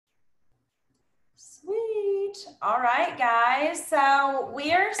All right, guys. So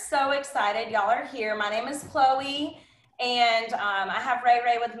we are so excited. Y'all are here. My name is Chloe, and I have Ray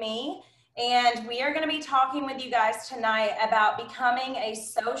Ray with me. And we are going to be talking with you guys tonight about becoming a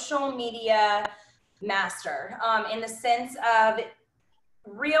social media master in the sense of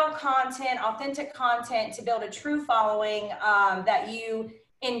real content, authentic content to build a true following that you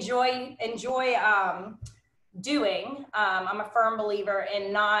enjoy doing. I'm a firm believer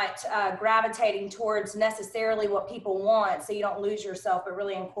in not gravitating towards necessarily what people want so you don't lose yourself, but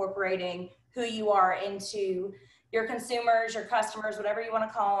really incorporating who you are into your consumers, your customers, whatever you want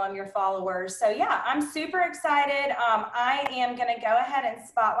to call them, your followers. So yeah, I'm super excited. I am going to go ahead and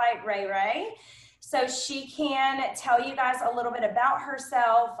spotlight Ray Ray so she can tell you guys a little bit about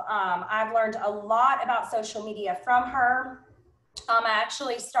herself. I've learned a lot about social media from her. I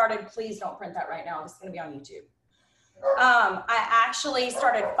actually started, please don't print that right now, it's going to be on YouTube. I actually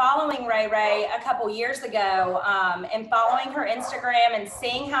started following Ray Ray a couple years ago and following her Instagram and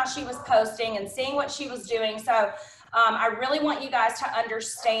seeing how she was posting and seeing what she was doing. So I really want you guys to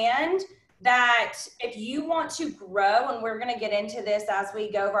understand that if you want to grow, and we're going to get into this as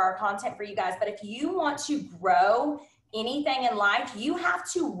we go over our content for you guys, but if you want to grow anything in life, you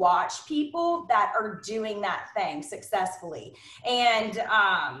have to watch people that are doing that thing successfully. And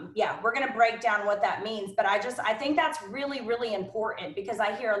yeah, we're going to break down what that means. But I think that's really, really important because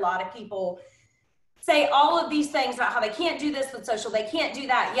I hear a lot of people say all of these things about how they can't do this with social, they can't do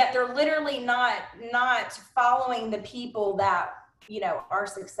that, yet they're literally not following the people that are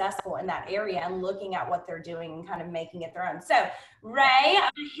successful in that area and looking at what they're doing and kind of making it their own. So Ray,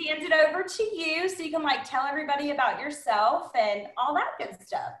 I'm gonna hand it over to you so you can tell everybody about yourself and all that good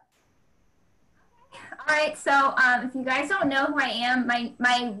stuff. All right, so if you guys don't know who I am,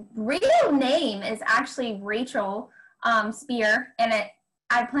 my real name is actually Rachel Spear, and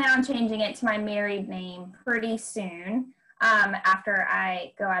I plan on changing it to my married name pretty soon after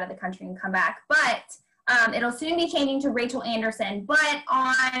I go out of the country and come back. But it'll soon be changing to Rachel Anderson, but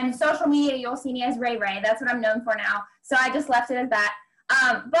on social media, you'll see me as Ray Ray. That's what I'm known for now. So I just left it as that.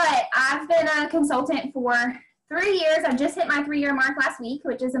 But I've been a consultant for 3 years. I just hit my 3-year mark last week,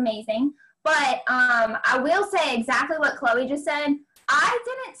 which is amazing. But I will say exactly what Chloe just said. I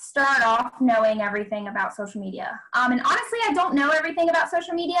didn't start off knowing everything about social media. And honestly, I don't know everything about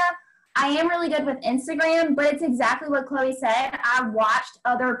social media. I am really good with Instagram, but it's exactly what Chloe said. I watched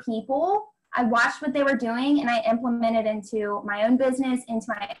other people. I watched what they were doing and I implemented into my own business, into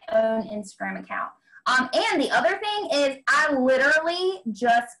my own Instagram account. And the other thing is I literally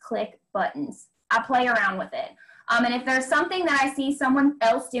just click buttons. I play around with it. And if there's something that I see someone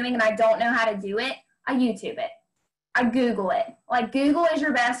else doing and I don't know how to do it, I YouTube it. I Google it. Google is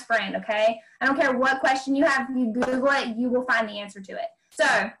your best friend, okay? I don't care what question you have, you Google it, you will find the answer to it. So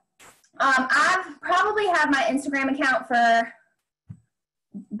I've probably had my Instagram account for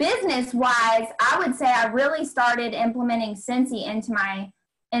business-wise, I would say I really started implementing Scentsy into my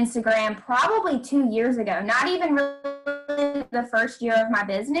Instagram probably 2 years ago, not even really the first year of my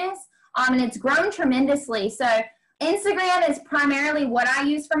business, and it's grown tremendously. So Instagram is primarily what I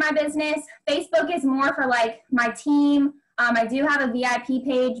use for my business. Facebook is more for my team. I do have a VIP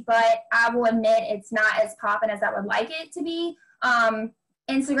page, but I will admit it's not as poppin' as I would like it to be.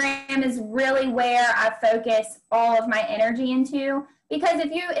 Instagram is really where I focus all of my energy into. Because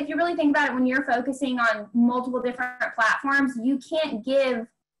if you really think about it, when you're focusing on multiple different platforms, you can't give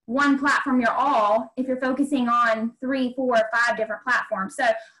one platform your all if you're focusing on 3, 4, 5 different platforms. So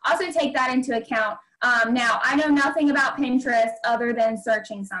also take that into account. Now, I know nothing about Pinterest other than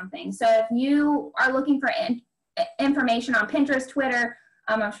searching something. So if you are looking for information on Pinterest, Twitter,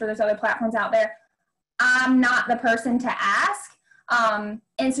 I'm sure there's other platforms out there, I'm not the person to ask.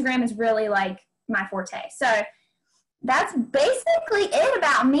 Instagram is really my forte. So that's basically it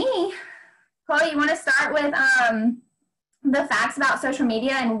about me. Chloe, you want to start with the facts about social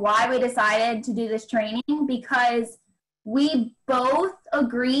media and why we decided to do this training? Because we both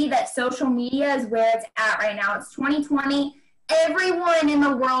agree that social media is where it's at right now. It's 2020. Everyone in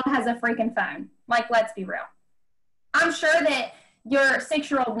the world has a freaking phone. Let's be real. I'm sure that your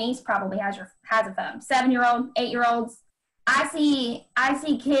 6-year-old niece probably has a phone. 7-year-old, 8-year-olds. I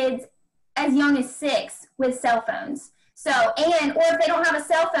see kids as young as 6 with cell phones. So, or if they don't have a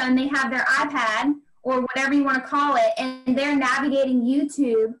cell phone, they have their iPad or whatever you want to call it, and they're navigating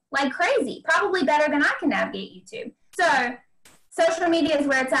YouTube like crazy, probably better than I can navigate YouTube. So social media is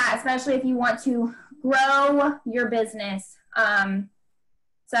where it's at, especially if you want to grow your business.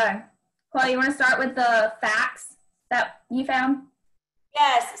 So Chloe, you want to start with the facts that you found?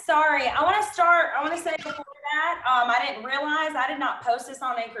 Yes, sorry. I want to say before that, I didn't realize I did not post this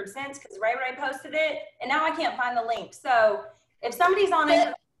on Anchored Sense because Ray Ray posted it, and now I can't find the link. So if somebody's on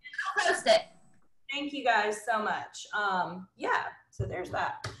Anchored, I'll post it. thank you guys so much. Yeah, so there's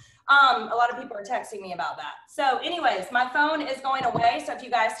that. A lot of people are texting me about that. So anyways, my phone is going away. So if you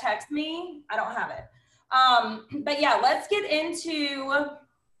guys text me, I don't have it. But yeah, let's get into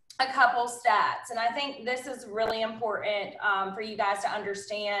a couple stats. And I think this is really important for you guys to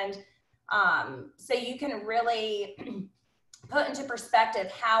understand so you can really put into perspective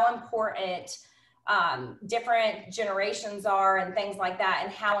how important different generations are and things like that,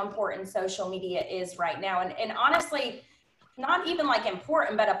 and how important social media is right now. And honestly, not even like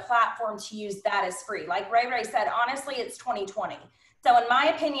important, but a platform to use that is free. Like Ray Ray said, honestly, it's 2020. So in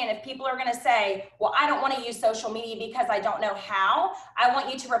my opinion, if people are going to say, well, I don't want to use social media because I don't know how, I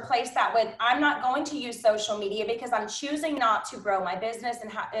want you to replace that with, I'm not going to use social media because I'm choosing not to grow my business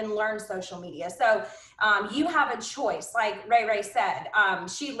and learn social media. So you have a choice. Like Ray Ray said,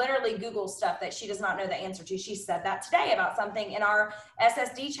 she literally Googles stuff that she does not know the answer to. She said that today about something in our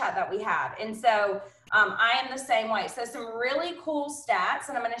SSD chat that we have. And so I am the same way. So some really cool stats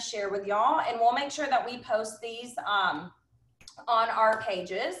that I'm going to share with y'all, and we'll make sure that we post these on our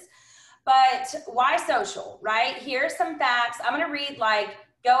pages. But why social, right? Here's some facts. I'm going to read, like,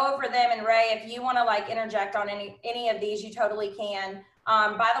 go over them, and Ray, if you want to like interject on any of these, you totally can.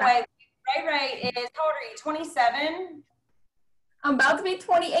 By the way, Ray is, how old are you? 27? I'm about to be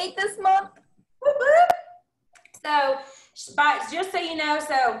 28 this month. So, but just so you know,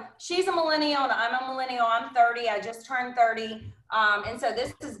 so she's a millennial and I'm a millennial. I'm 30. I just turned 30. And so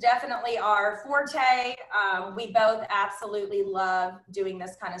this is definitely our forte. We both absolutely love doing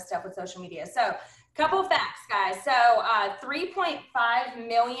this kind of stuff with social media. So, couple facts, guys. So 3.5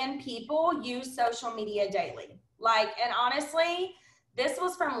 million people use social media daily. Like, and honestly, this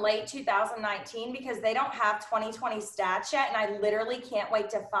was from late 2019 because they don't have 2020 stats yet. And I literally can't wait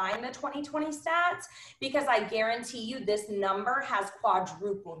to find the 2020 stats because I guarantee you this number has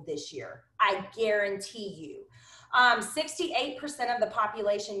quadrupled this year. I guarantee you. 68% of the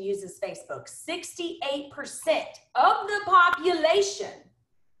population uses Facebook. 68% of the population.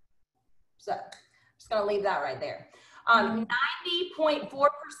 So I'm just going to leave that right there. 90.4%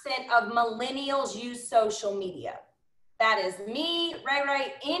 of millennials use social media. That is me, Ray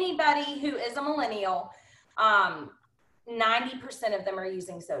Ray, anybody who is a millennial, 90% of them are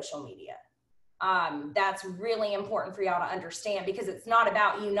using social media. That's really important for y'all to understand because it's not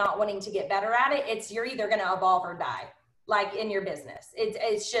about you not wanting to get better at it. It's you're either going to evolve or die, like in your business.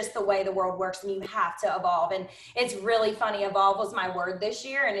 It's just the way the world works and you have to evolve. And it's really funny. Evolve was my word this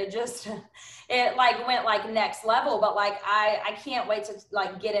year and it like went like next level, but like I can't wait to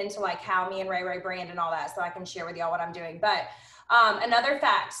like get into like how me and Ray Ray brand and all that so I can share with y'all what I'm doing. But another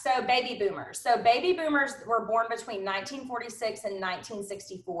fact, so baby boomers. So baby boomers were born between 1946 and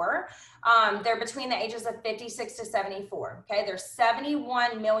 1964. They're between the ages of 56 to 74. Okay, there's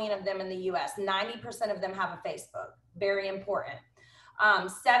 71 million of them in the US. 90% of them have a Facebook. Very important.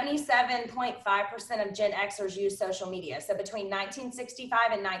 77.5% of Gen Xers use social media. So between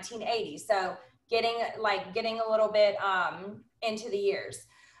 1965 and 1980. So getting a little bit into the years.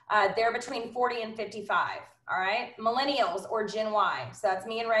 They're between 40 and 55. All right. Millennials or Gen Y. So that's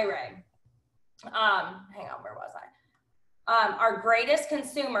me and Ray Ray. Hang on, where was I? Our greatest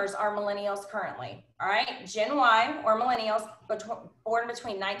consumers are millennials currently. All right. Gen Y or millennials born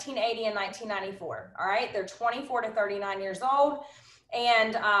between 1980 and 1994. All right. They're 24 to 39 years old.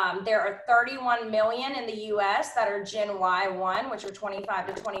 And there are 31 million in the US that are Gen Y1, which are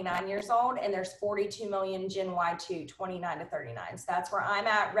 25 to 29 years old. And there's 42 million Gen Y2, 29 to 39. So that's where I'm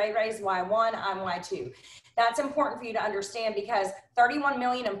at. Ray Ray's Y1, I'm Y2. That's important for you to understand because 31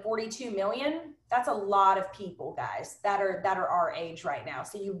 million and 42 million, that's a lot of people, guys, that are our age right now.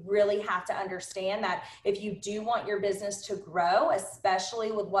 So you really have to understand that if you do want your business to grow,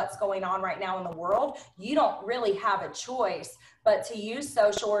 especially with what's going on right now in the world, you don't really have a choice but to use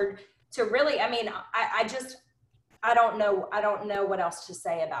social or to really, I mean, I don't know what else to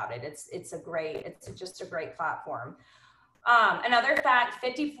say about it. It's just a great platform. Another fact,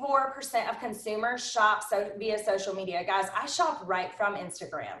 54% of consumers shop via social media. Guys, I shop right from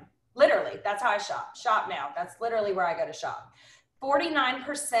Instagram. Literally, that's how I shop. Shop now. That's literally where I go to shop.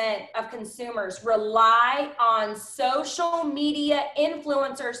 49% of consumers rely on social media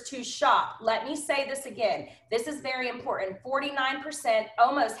influencers to shop. Let me say this again. This is very important. 49%,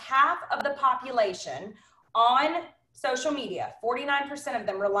 almost half of the population on social media, 49% of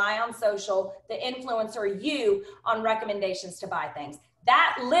them rely on social, the influencer, you, on recommendations to buy things.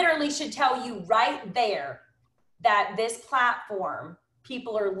 That literally should tell you right there that this platform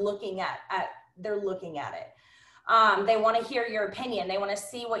people are looking at they're looking at it. They want to hear your opinion. They want to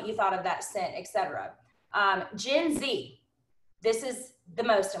see what you thought of that scent, etc. Gen Z, this is the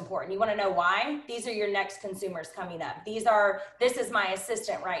most important. You want to know why? These are your next consumers coming up. This is my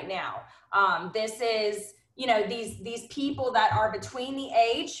assistant right now. This is, you know, these people that are between the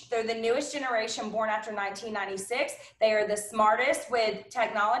age, they're the newest generation born after 1996. They are the smartest with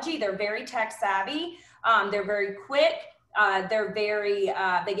technology. They're very tech savvy. They're very quick.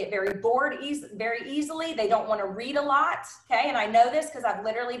 They get very bored very easily. They don't want to read a lot. Okay. And I know this because I've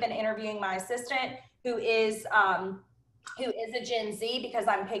literally been interviewing my assistant who is a Gen Z, because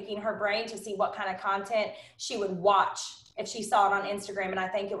I'm picking her brain to see what kind of content she would watch if she saw it on Instagram. And I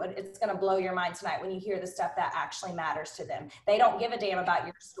think it's going to blow your mind tonight when you hear the stuff that actually matters to them. They don't give a damn about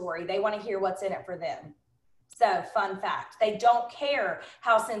your story. They want to hear what's in it for them. So fun fact, they don't care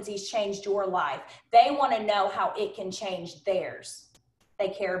how Scentsi's changed your life. They want to know how it can change theirs. They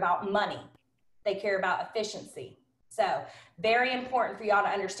care about money. They care about efficiency. So very important for y'all to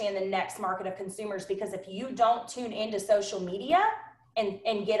understand the next market of consumers, because if you don't tune into social media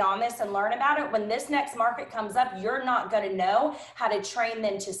and get on this and learn about it, when this next market comes up, you're not going to know how to train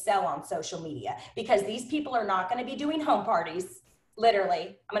them to sell on social media, because these people are not going to be doing home parties.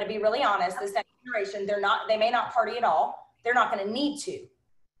 Literally, I'm going to be really honest, this next generation, they may not party at all. They're not going to need to,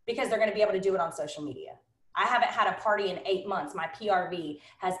 because they're going to be able to do it on social media. I haven't had a party in 8 months. My PRV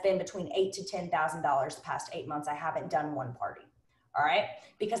has been between $8,000 to $10,000 the past 8 months. I haven't done one party. All right.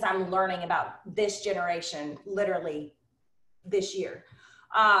 Because I'm learning about this generation literally this year.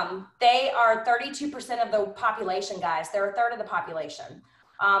 They are 32% of the population, guys. They're a third of the population.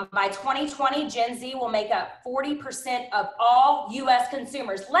 By 2020, Gen Z will make up 40% of all US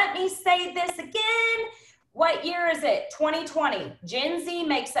consumers. Let me say this again. What year is it? 2020. Gen Z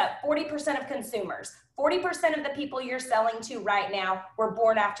makes up 40% of consumers. 40% of the people you're selling to right now were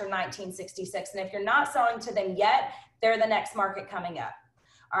born after 1966. And if you're not selling to them yet, they're the next market coming up.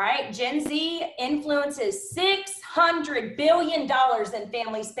 All right. Gen Z influences $600 billion in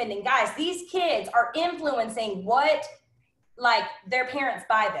family spending. Guys, these kids are influencing what their parents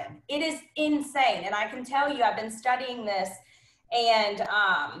buy them. It is insane. And I can tell you, I've been studying this, and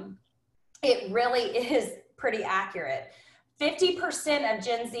it really is pretty accurate. 50% of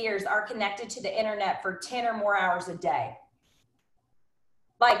Gen Zers are connected to the internet for 10 or more hours a day.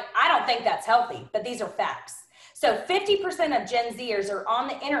 I don't think that's healthy, but these are facts. So 50% of Gen Zers are on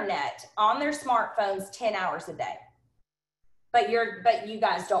the internet, on their smartphones, 10 hours a day. But you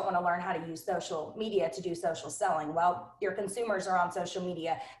guys don't want to learn how to use social media to do social selling. Well, your consumers are on social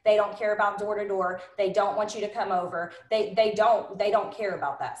media. They don't care about door to door. They don't want you to come over. They don't care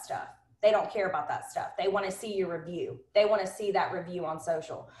about that stuff. They don't care about that stuff. They want to see your review. They want to see that review on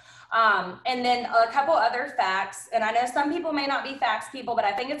social. And then a couple other facts, and I know some people may not be facts people, but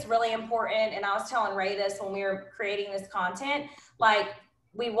I think it's really important. And I was telling Ray this when we were creating this content,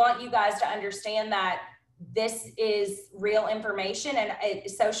 we want you guys to understand that this is real information, and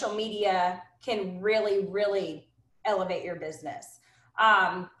social media can really, really elevate your business.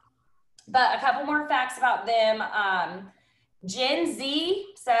 But a couple more facts about them. Gen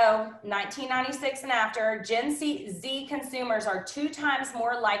Z, so 1996 and after, Gen Z consumers are 2 times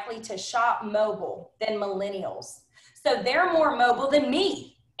more likely to shop mobile than millennials. So they're more mobile than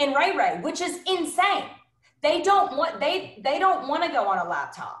me and Ray, which is insane. They don't want to go on a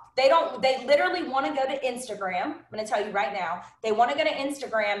laptop. They literally want to go to Instagram. I'm going to tell you right now, they want to go to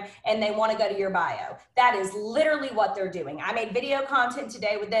Instagram and they want to go to your bio. That is literally what they're doing. I made video content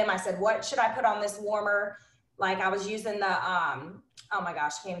today with them. I said, what should I put on this warmer? I was using the, oh my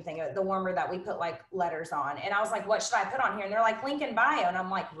gosh, I can't even think of it, the warmer that we put letters on. And I was like, what should I put on here? And they're like, link in bio. And I'm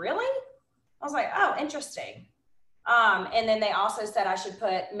like, really? I was like, oh, interesting. And then they also said I should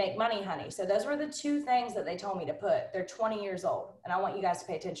put make money, honey. So those were the 2 things that they told me to put. They're 20 years old. And I want you guys to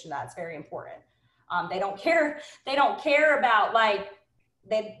pay attention to that. It's very important. They don't care. They don't care about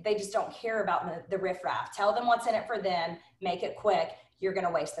they just don't care about the riffraff. Tell them what's in it for them. Make it quick. You're going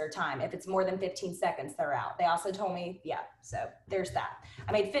to waste their time. If it's more than 15 seconds, they're out. They also told me, yeah, so there's that.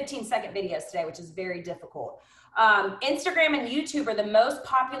 I made 15-second videos today, which is very difficult. Instagram and YouTube are the most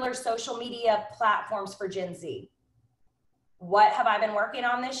popular social media platforms for Gen Z. What have I been working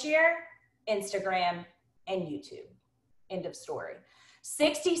on this year? Instagram and YouTube. End of story.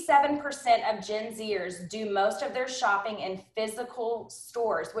 67% of Gen Zers do most of their shopping in physical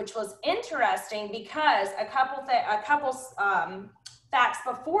stores, which was interesting because a couple facts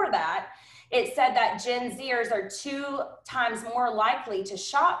before that, it said that Gen Zers are 2 times more likely to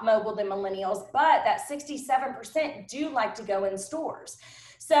shop mobile than millennials, but that 67% do like to go in stores.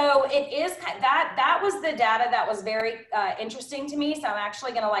 So it is that was the data that was very interesting to me. So I'm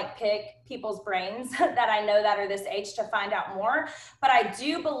actually going to like pick people's brains that I know that are this age to find out more. But I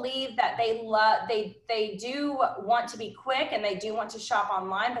do believe that they do want to be quick and they do want to shop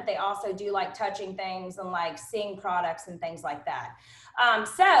online, but they also do like touching things and like seeing products and things like that.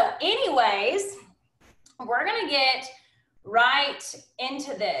 So anyways, we're going to get right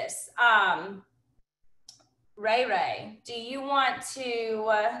into this. Ray, do you want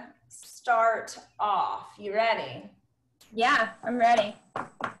to start off? You ready? Yeah, I'm ready.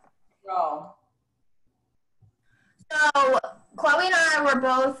 Roll. So Chloe and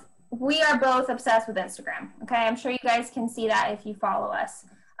I we are both obsessed with Instagram. Okay, I'm sure you guys can see that if you follow us.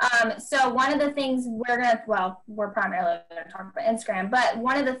 So one of the things we're primarily going to talk about Instagram, but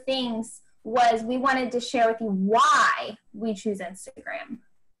one of the things was we wanted to share with you why we choose Instagram.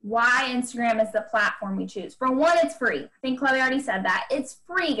 Why Instagram is the platform we choose. For one, it's free. I think Chloe already said that. It's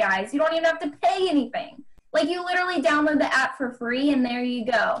free, guys. You don't even have to pay anything. Like, you literally download the app for free and there you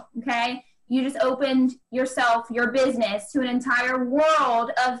go, okay? You just opened yourself, your business, to an entire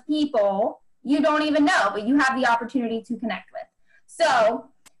world of people you don't even know, but you have the opportunity to connect with. So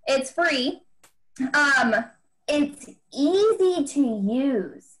it's free. It's easy to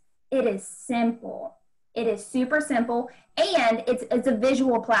use. It is simple. It is super simple, and it's a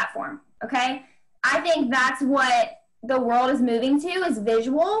visual platform, okay? I think that's what the world is moving to, is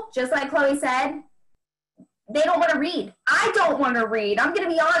visual. Just like Chloe said, they don't want to read. I don't want to read. I'm going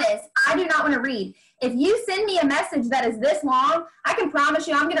to be honest. I do not want to read. If you send me a message that is this long, I can promise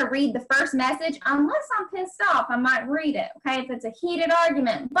you I'm going to read the first message. Unless I'm pissed off, I might read it, okay, if it's a heated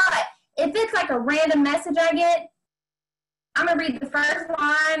argument. But if it's like a random message I get, I'm going to read the first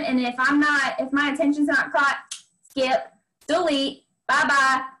line, and if my attention's not caught, skip, delete,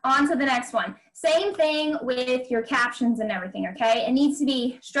 bye-bye, on to the next one. Same thing with your captions and everything, okay? It needs to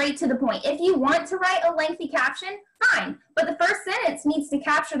be straight to the point. If you want to write a lengthy caption, fine, but the first sentence needs to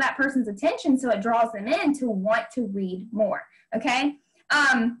capture that person's attention so it draws them in to want to read more, okay?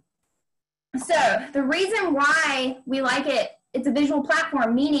 So the reason why we like it, it's a visual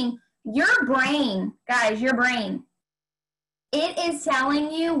platform, meaning your brain, guys, your brain, it is telling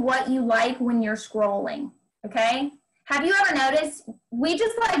you what you like when you're scrolling, okay? Have you ever noticed we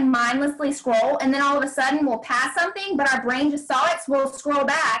just like mindlessly scroll and then all of a sudden we'll pass something, but our brain just saw it, so we'll scroll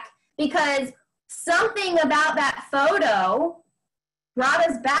back because something about that photo brought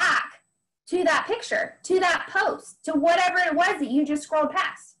us back to that picture, to that post, to whatever it was that you just scrolled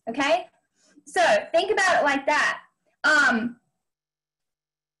past, okay? So think about it like that.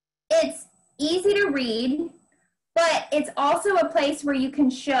 It's easy to read, but it's also a place where you can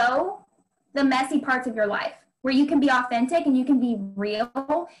show the messy parts of your life, where you can be authentic and you can be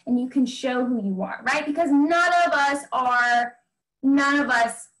real and you can show who you are, right? Because none of us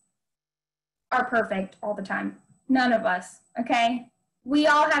are perfect all the time. None of us, okay? We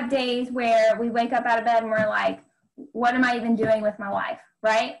all have days where we wake up out of bed and we're like, what am I even doing with my life,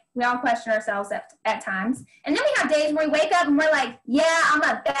 right? We all question ourselves at times. And then we have days where we wake up and we're like, yeah, I'm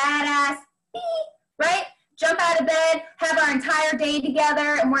a badass, right? Jump out of bed, have our entire day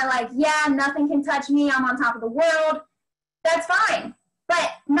together, and we're like, yeah, nothing can touch me. I'm on top of the world. That's fine.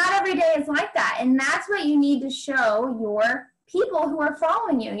 But not every day is like that. And that's what you need to show your people who are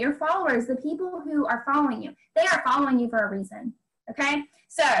following you, your followers, the people who are following you. They are following you for a reason, okay?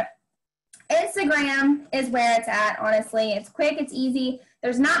 So Instagram is where it's at, honestly. It's quick, it's easy.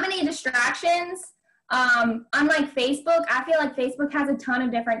 There's not many distractions. Unlike Facebook, I feel like Facebook has a ton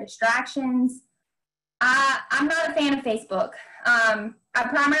of different distractions. I'm not a fan of Facebook. I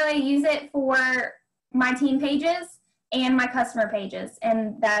primarily use it for my team pages and my customer pages,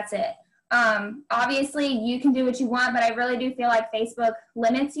 and that's it. Obviously, you can do what you want, but I really do feel like Facebook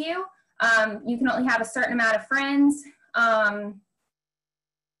limits you. You can only have a certain amount of friends.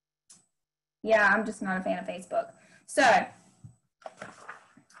 Yeah, I'm just not a fan of Facebook. So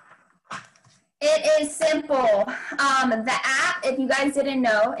it is simple. The app, if you guys didn't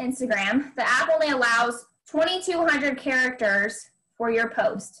know, Instagram, the app only allows 2,200 characters for your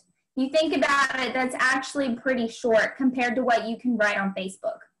post. If you think about it, that's actually pretty short compared to what you can write on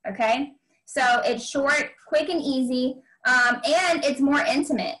Facebook, okay? So it's short, quick and easy, and it's more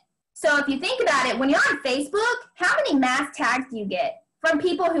intimate. So if you think about it, when you're on Facebook, how many mass tags do you get from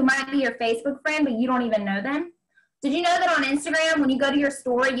people who might be your Facebook friend, but you don't even know them? Did you know that on Instagram, when you go to your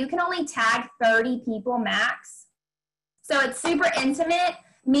story, you can only tag 30 people max? So it's super intimate,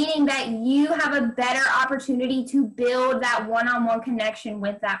 meaning that you have a better opportunity to build that one-on-one connection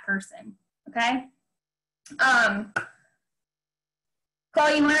with that person, okay?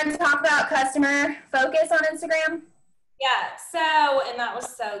 Chloe, you want to talk about customer focus on Instagram? Yeah, so, and that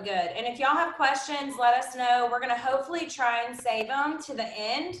was so good. And if y'all have questions, let us know. We're going to hopefully try and save them to the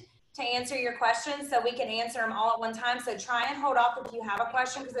end to answer your questions so we can answer them all at one time. So try and hold off if you have a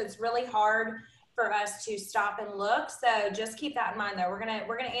question because it's really hard for us to stop and look. So just keep that in mind though. We're going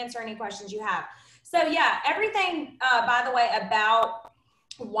to answer any questions you have. So yeah, everything, by the way, about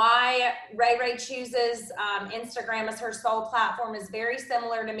why Ray Ray chooses Instagram as her sole platform is very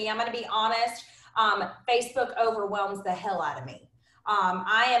similar to me. I'm going to be honest. Facebook overwhelms the hell out of me.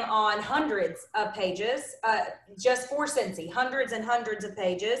 I am on hundreds of pages, just for Scentsy, hundreds and hundreds of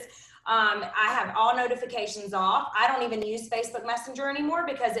pages. I have all notifications off. I don't even use Facebook Messenger anymore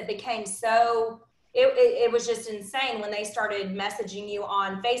because it became so, it was just insane when they started messaging you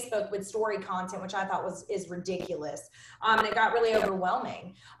on Facebook with story content, which I thought is ridiculous. And it got really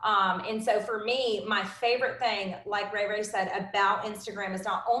overwhelming. And so for me, my favorite thing, like Ray Ray said, about Instagram is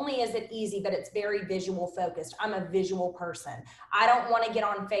not only is it easy, but it's very visual focused. I'm a visual person. I don't want to get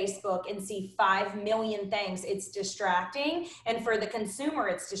on Facebook and see 5 million things. It's distracting. And for the consumer,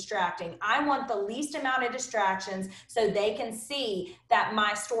 it's distracting. I want the least amount of distractions so they can see that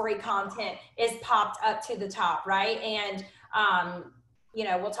my story content is popped up to the top, right? And you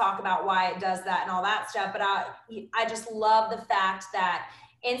know, we'll talk about why it does that and all that stuff, but I just love the fact that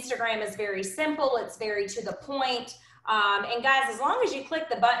Instagram is very simple, it's very to the point. And guys, as long as you click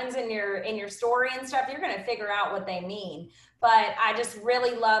the buttons in your story and stuff, you're going to figure out what they mean. But I just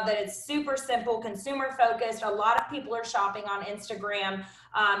really love that it's super simple, consumer focused. A lot of people are shopping on Instagram.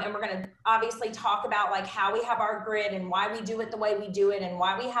 And we're going to obviously talk about like how we have our grid and why we do it the way we do it and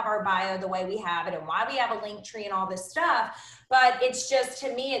why we have our bio the way we have it and why we have a link tree and all this stuff. But it's just,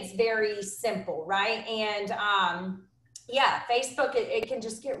 to me, it's very simple, right? And yeah, Facebook, it can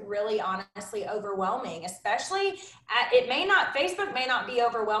just get really honestly overwhelming, especially Facebook may not be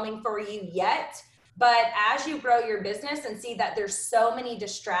overwhelming for you yet, but as you grow your business and see that there's so many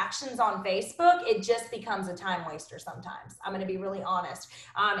distractions on Facebook, it just becomes a time waster sometimes. I'm going to be really honest.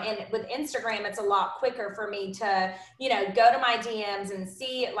 And with Instagram, it's a lot quicker for me to, you know, go to my DMs and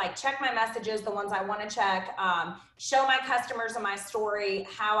see, like, check my messages, the ones I want to check, show my customers in my story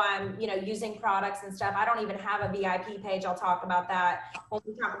how I'm, you know, using products and stuff. I don't even have a VIP page. I'll talk about that when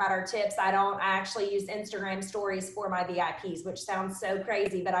we talk about our tips. I actually use Instagram stories for my VIPs, which sounds so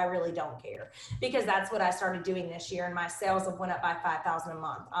crazy, but I really don't care because that's what I started doing this year, and my sales have went up by 5,000 a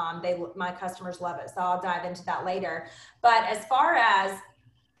month. My customers love it, so I'll dive into that later. But as far as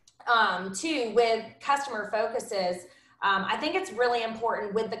too, with customer focuses, I think it's really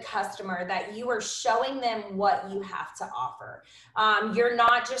important with the customer that you are showing them what you have to offer. You're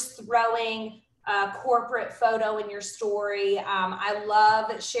not just throwing a corporate photo in your story. I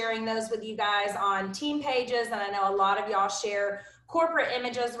love sharing those with you guys on team pages, and I know a lot of y'all share corporate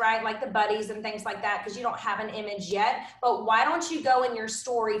images, right? Like the buddies and things like that, because you don't have an image yet. But why don't you go in your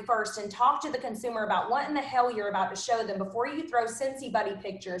story first and talk to the consumer about what in the hell you're about to show them before you throw Scentsy buddy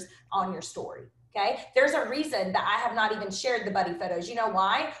pictures on your story? Okay, there's a reason that I have not even shared the buddy photos. You know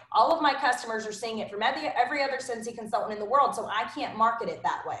why? All of my customers are seeing it from every other Scentsy consultant in the world, so I can't market it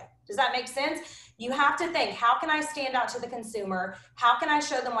that way. Does that make sense? You have to think, how can I stand out to the consumer? How can I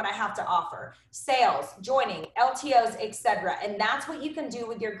show them what I have to offer? Sales, joining, LTOs, etc. And that's what you can do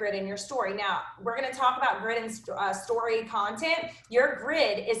with your grid and your story. Now, we're going to talk about grid and story content. Your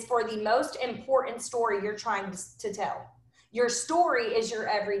grid is for the most important story you're trying to tell. Your story is your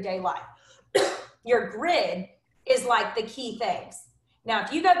everyday life. Your grid is like the key things. Now,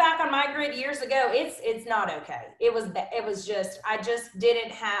 if you go back on my grid years ago, it's not okay. It was just, I just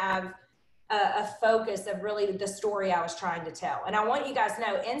didn't have a focus of really the story I was trying to tell. And I want you guys to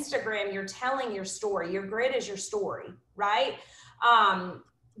know, Instagram, you're telling your story. Your grid is your story, right?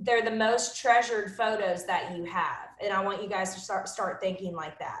 They're the most treasured photos that you have. And I want you guys to start thinking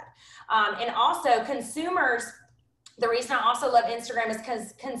like that. And also consumers, the reason I also love Instagram is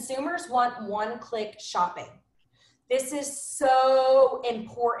because consumers want one-click shopping. This is so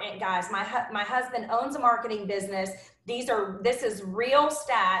important, guys. My husband owns a marketing business. This is real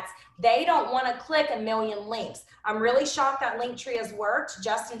stats. They don't want to click a million links. I'm really shocked that Linktree has worked.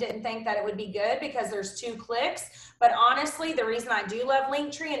 Justin didn't think that it would be good because there's 2 clicks. But honestly, the reason I do love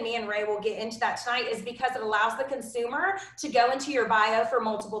Linktree, and me and Ray will get into that tonight, is because it allows the consumer to go into your bio for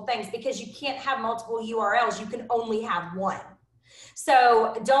multiple things, because you can't have multiple URLs. You can only have one.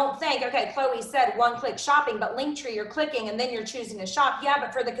 So don't think, okay, Chloe said one-click shopping, but Linktree, you're clicking and then you're choosing to shop. Yeah,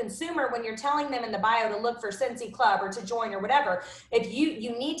 but for the consumer, when you're telling them in the bio to look for Scentsy Club or to join or whatever, if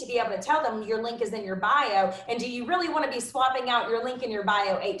you need to be able to tell them your link is in your bio. And do you really want to be swapping out your link in your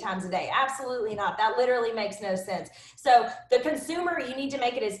bio 8 times a day? Absolutely not. That literally makes no sense. So the consumer, you need to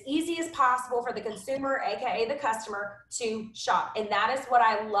make it as easy as possible for the consumer, AKA the customer, to shop. And that is what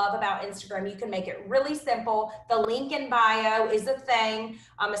I love about Instagram. You can make it really simple. The link in bio is a thing,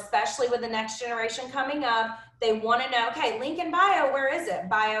 especially with the next generation coming up. They want to know, okay, link in bio, where is it?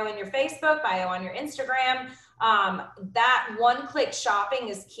 Bio in your Facebook, bio on your Instagram. That one-click shopping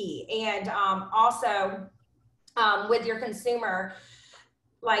is key. And also with your consumer,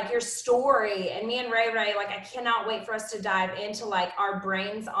 like your story, and me and Ray, like I cannot wait for us to dive into like our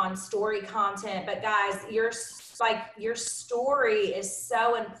brains on story content. But guys, your story is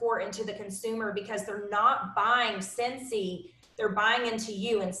so important to the consumer because they're not buying Scentsy, they're buying into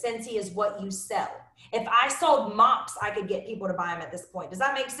you, and Scentsy is what you sell. If I sold mops, I could get people to buy them at this point. Does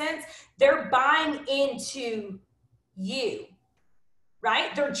that make sense? They're buying into you,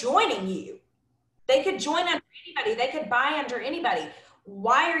 right? They're joining you. They could join under anybody. They could buy under anybody.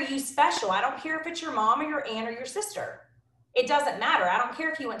 Why are you special? I don't care if it's your mom or your aunt or your sister. It doesn't matter. I don't care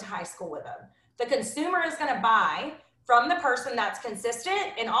if you went to high school with them. The consumer is going to buy from the person that's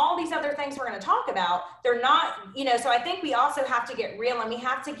consistent, and all these other things we're going to talk about. They're not, so I think we also have to get real, and we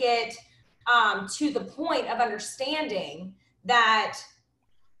have to get to the point of understanding that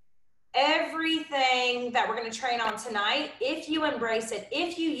everything that we're going to train on tonight, if you embrace it,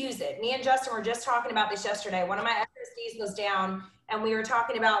 if you use it. Me and Justin were just talking about this yesterday. One of my SSDs was down, and we were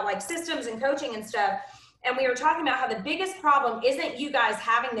talking about like systems and coaching and stuff. And we were talking about how the biggest problem isn't you guys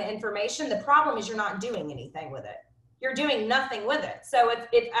having the information. The problem is you're not doing anything with it. You're doing nothing with it. So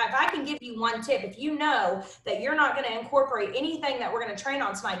if I can give you one tip, if you know that you're not going to incorporate anything that we're going to train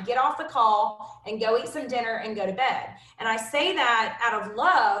on tonight, get off the call and go eat some dinner and go to bed. And I say that out of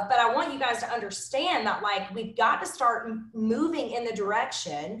love, but I want you guys to understand that like we've got to start moving in the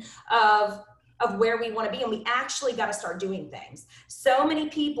direction of where we want to be, and we actually got to start doing things. So many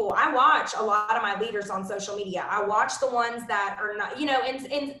people, I watch a lot of my leaders on social media. I watch the ones that are not,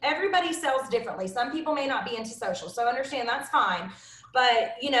 and everybody sells differently. Some people may not be into social, so understand that's fine.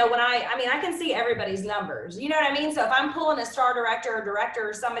 But, when I can see everybody's numbers, you know what I mean? So if I'm pulling a star director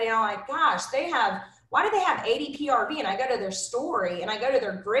or somebody, and I'm like, gosh, why do they have 80 PRV? And I go to their story and I go to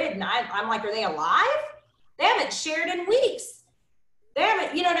their grid and I'm like, are they alive? They haven't shared in weeks.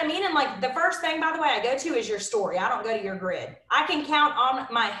 You know what I mean? And like the first thing, by the way, I go to is your story. I don't go to your grid. I can count on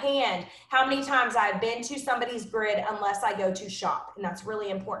my hand how many times I've been to somebody's grid unless I go to shop. And that's really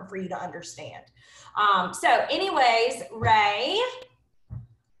important for you to understand. So anyways, Ray,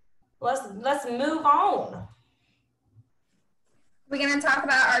 let's move on. We're going to talk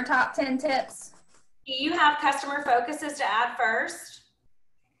about our top 10 tips. Do you have customer focuses to add first?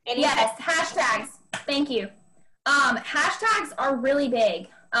 Yes, hashtags. Thank you. Hashtags are really big.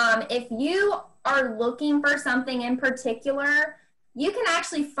 If you are looking for something in particular, you can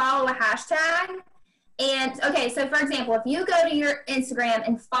actually follow a hashtag. And okay, so for example, if you go to your Instagram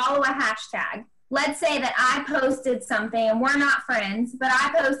and follow a hashtag, let's say that I posted something and we're not friends, but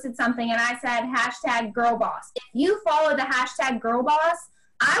I posted something and I said hashtag girl boss. If you follow the hashtag girl boss,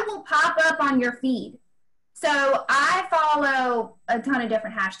 I will pop up on your feed. So I follow a ton of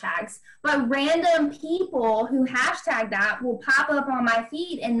different hashtags, but random people who hashtag that will pop up on my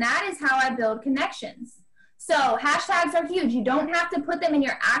feed, and that is how I build connections. So hashtags are huge. You don't have to put them in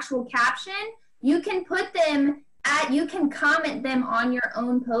your actual caption. You can put them you can comment them on your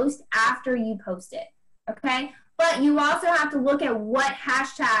own post after you post it, okay? But you also have to look at what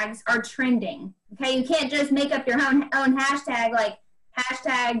hashtags are trending, okay? You can't just make up your own hashtag, like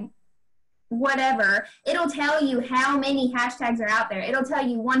hashtag whatever. It'll tell you how many hashtags are out there. It'll tell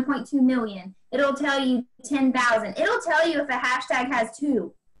you 1.2 million. It'll tell you 10,000. It'll tell you if a hashtag has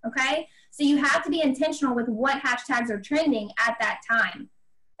 2, okay? So you have to be intentional with what hashtags are trending at that time,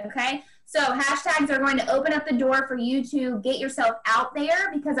 okay? So hashtags are going to open up the door for you to get yourself out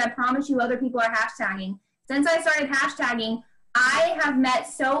there, because I promise you other people are hashtagging. Since I started hashtagging, I have met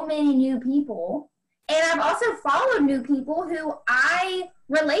so many new people, and I've also followed new people who I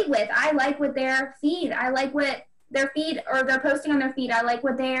relate with. I like what their feed, I like what their feed, or they're posting on their feed. I like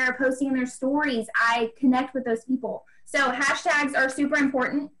what they're posting in their stories. I connect with those people. So hashtags are super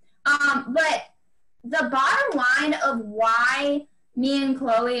important. But the bottom line of why me and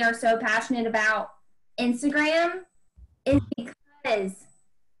Chloe are so passionate about Instagram is because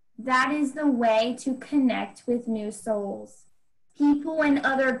that is the way to connect with new souls. People in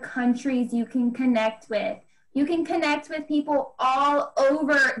other countries you can connect with. You can connect with people all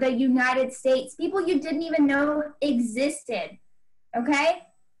over the United States, people you didn't even know existed. Okay?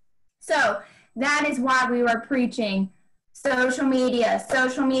 So that is why we were preaching social media,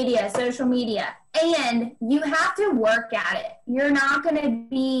 social media, social media. And you have to work at it. You're not going to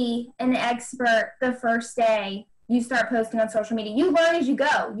be an expert the first day you start posting on social media. You learn as you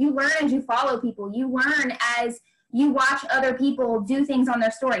go. You learn as you follow people. You learn as you watch other people do things on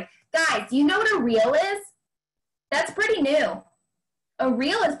their story. Guys, do you know what a reel is? That's pretty new. A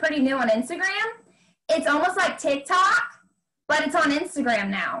reel is pretty new on Instagram. It's almost like TikTok, but it's on Instagram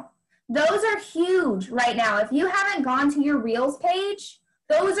now. Those are huge right now. If you haven't gone to your Reels page,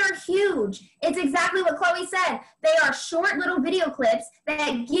 those are huge. It's exactly what Chloe said. They are short little video clips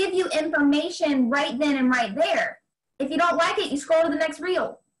that give you information right then and right there. If you don't like it, you scroll to the next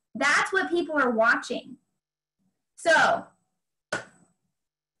reel. That's what people are watching. So,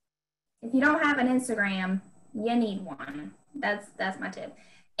 if you don't have an Instagram, you need one. That's my tip.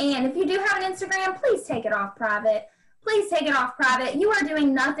 And if you do have an Instagram, please take it off private. Please take it off private. You are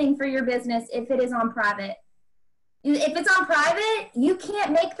doing nothing for your business if it is on private. If it's on private, you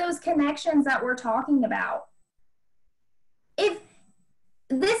can't make those connections that we're talking about. If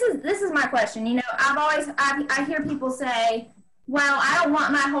this is my question, you know, I hear people say, well, I don't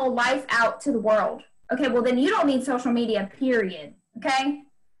want my whole life out to the world. Okay, well then you don't need social media, period. Okay?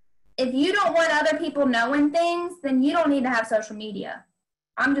 If you don't want other people knowing things, then you don't need to have social media.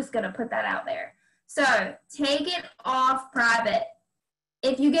 I'm just going to put that out there. So take it off private.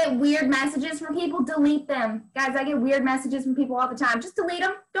 If you get weird messages from people, delete them. Guys, I get weird messages from people all the time. Just delete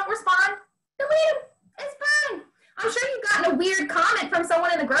them. Don't respond. Delete them. It's fine. I'm sure you've gotten a weird comment from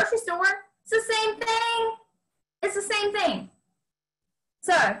someone in the grocery store. It's the same thing. It's the same thing.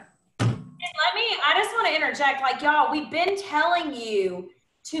 So. I just want to interject, like, y'all, we've been telling you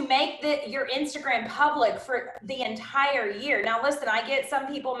to make your Instagram public for the entire year. Now, listen, I get some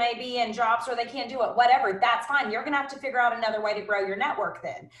people may be in jobs where they can't do it, whatever, that's fine. You're going to have to figure out another way to grow your network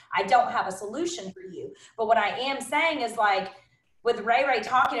then. I don't have a solution for you. But what I am saying is, like, with Ray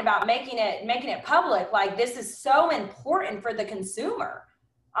talking about making it public, like, this is so important for the consumer.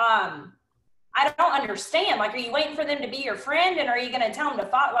 I don't understand. Like, are you waiting for them to be your friend, and are you going to tell them to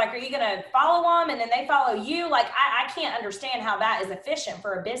follow? Like, are you going to follow them and then they follow you? Like, I can't understand how that is efficient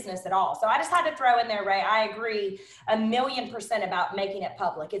for a business at all. So I just had to throw in there, Ray. I agree 1,000,000% about making it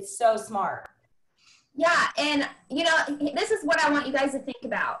public. It's so smart. Yeah, and you know, this is what I want you guys to think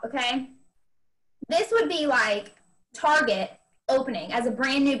about. Okay, this would be like Target opening as a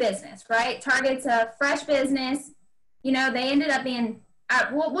brand new business, right? Target's a fresh business. You know, they ended up being.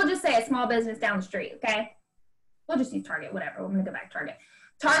 We'll just say a small business down the street, okay? We'll just use Target, whatever. We're going to go back to Target.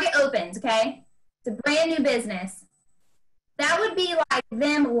 Target opens, okay? It's a brand new business. That would be like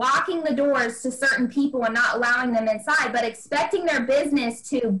them locking the doors to certain people and not allowing them inside, but expecting their business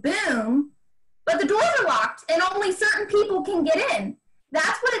to boom, but the doors are locked and only certain people can get in.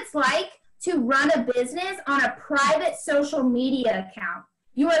 That's what it's like to run a business on a private social media account.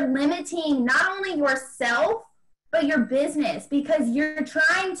 You are limiting not only yourself, but your business, because you're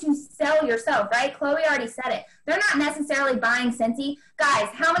trying to sell yourself, right? Chloe already said it. They're not necessarily buying Scentsy. Guys,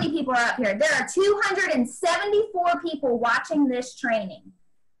 how many people are up here? There are 274 people watching this training.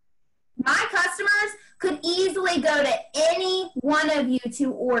 My customers could easily go to any one of you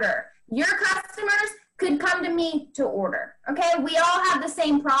to order. Your customers could come to me to order, okay? We all have the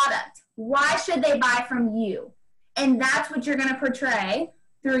same product. Why should they buy from you? And that's what you're gonna portray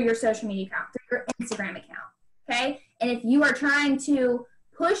through your social media account, through your Instagram account. Okay, and if you are trying to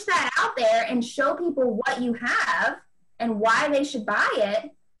push that out there and show people what you have and why they should buy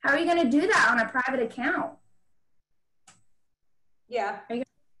it, how are you going to do that on a private account? Yeah. Are you going to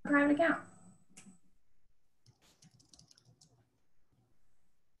do a private account?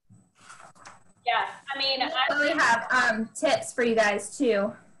 Yeah, I mean, I really have tips for you guys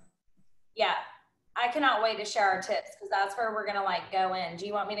too. Yeah, I cannot wait to share our tips because that's where we're going to like go in. Do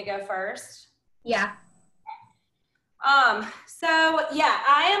you want me to go first? Yeah. So yeah,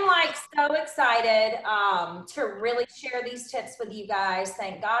 I am like so excited, to really share these tips with you guys.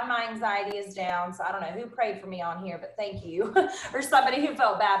 Thank God my anxiety is down. So I don't know who prayed for me on here, but thank you. Or somebody who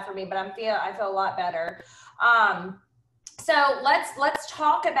felt bad for me, but I feel a lot better. So let's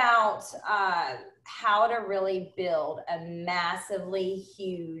talk about, how to really build a massively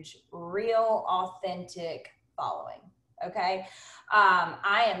huge, real, authentic following. Okay.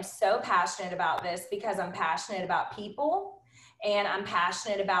 I am so passionate about this because I'm passionate about people and I'm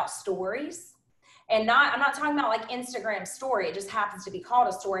passionate about stories, and I'm not talking about like Instagram story. It just happens to be called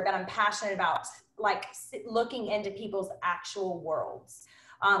a story, but I'm passionate about like looking into people's actual worlds.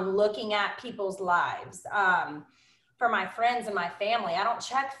 looking at people's lives. For my friends and my family, I don't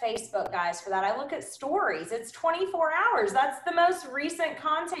check Facebook, guys, for that. I look at stories. It's 24 hours. That's the most recent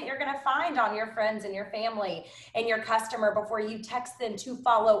content you're going to find on your friends and your family and your customer before you text them to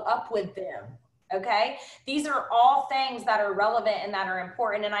follow up with them. Okay. These are all things that are relevant and that are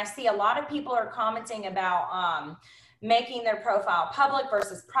important. And I see a lot of people are commenting about, making their profile public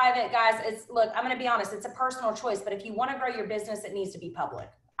versus private. Guys, look, I'm going to be honest, it's a personal choice, but if you want to grow your business, it needs to be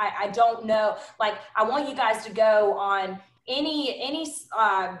public. I don't know. Like, I want you guys to go on any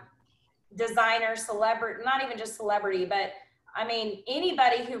designer, celebrity, not even just celebrity, but I mean,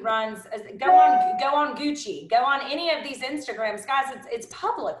 anybody who runs, go on Gucci, go on any of these Instagrams, guys, it's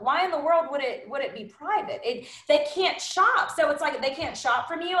public. Why in the world would it be private? They can't shop. So it's like, they can't shop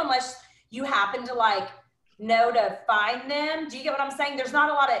from you unless you happen to like know to find them. Do you get what I'm saying? There's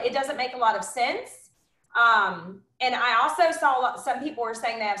not a lot of, it doesn't make a lot of sense. And I also saw some people were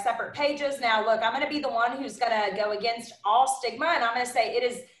saying they have separate pages. Now, look, I'm going to be the one who's going to go against all stigma. And I'm going to say it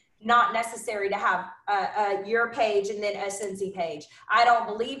is not necessary to have your page and then a Scentsy page. I don't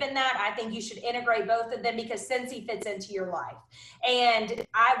believe in that. I think you should integrate both of them because Scentsy fits into your life. And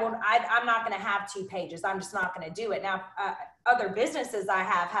I'm not going to have two pages. I'm just not going to do it. Now, other businesses I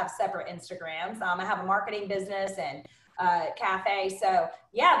have separate Instagrams. I have a marketing business and cafe. So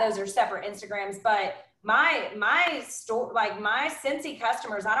yeah, those are separate Instagrams, but my store, like my Scentsy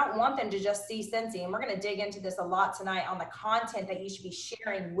customers, I don't want them to just see Scentsy. And we're going to dig into this a lot tonight on the content that you should be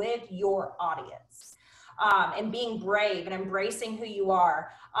sharing with your audience, and being brave and embracing who you are.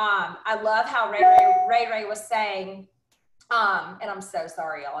 I love how Ray was saying, and I'm so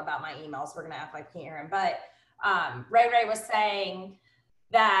sorry y'all about my emails. We're going to act like we can't hear him, but Ray was saying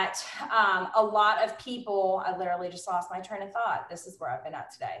that a lot of people, I literally just lost my train of thought. This is where I've been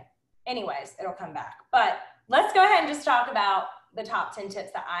at today. Anyways, it'll come back. But let's go ahead and just talk about the top 10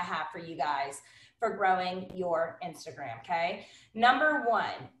 tips that I have for you guys for growing your Instagram, okay? Number one,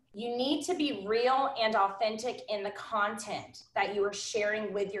 you need to be real and authentic in the content that you are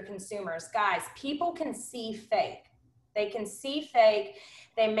sharing with your consumers. Guys, people can see fake. They can see fake.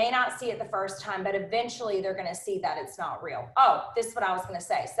 They may not see it the first time, but eventually they're going to see that it's not real. Oh, this is what I was going to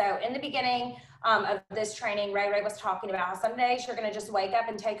say. So in the beginning of this training, Ray was talking about how some days you're going to just wake up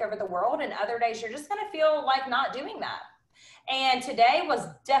and take over the world, and other days you're just going to feel like not doing that. And today was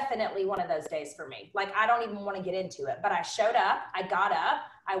definitely one of those days for me. Like, I don't even want to get into it, but I showed up, I got up,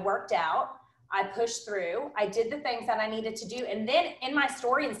 I worked out, I pushed through, I did the things that I needed to do. And then in my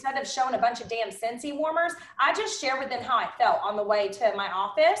story, instead of showing a bunch of damn Scentsy warmers, I just shared with them how I felt on the way to my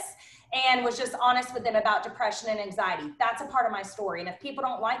office and was just honest with them about depression and anxiety. That's a part of my story. And if people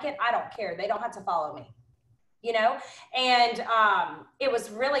don't like it, I don't care. They don't have to follow me, you know? And it was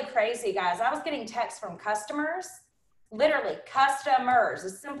really crazy, guys. I was getting texts from customers, literally customers.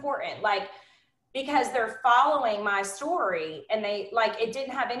 This is important. Like, because they're following my story and they like, it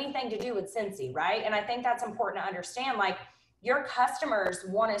didn't have anything to do with Scentsy, right? And I think that's important to understand. Like, your customers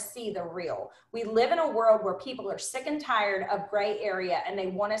want to see the real. We live in a world where people are sick and tired of gray area and they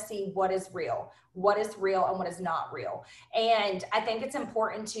want to see what is real and what is not real. And I think it's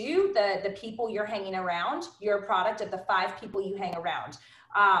important too, the people you're hanging around, you're a product of the 5 people you hang around.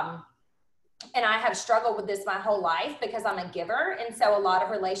 And I have struggled with this my whole life because I'm a giver. And so a lot of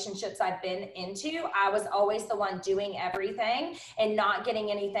relationships I've been into, I was always the one doing everything and not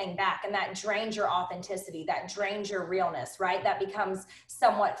getting anything back. And that drains your authenticity, that drains your realness, right? That becomes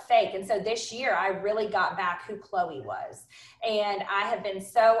somewhat fake. And so this year I really got back who Chloe was. And I have been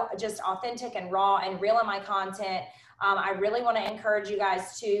so just authentic and raw and real in my content. I really want to encourage you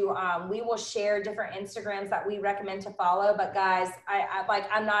guys to, we will share different Instagrams that we recommend to follow, but guys,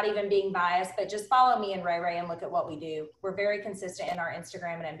 I'm not even being biased, but just follow me and Ray and look at what we do. We're very consistent in our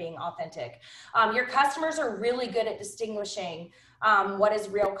Instagram and being authentic. Your customers are really good at distinguishing what is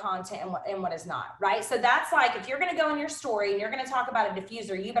real content and what is not, right? So that's like, if you're going to go in your story and you're going to talk about a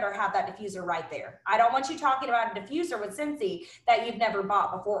diffuser, you better have that diffuser right there. I don't want you talking about a diffuser with Scentsy that you've never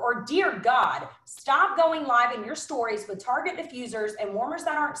bought before, or dear God, stop going live in your stories with Target diffusers and warmers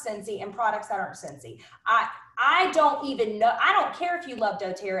that aren't Scentsy and products that aren't Scentsy. I don't even know. I don't care if you love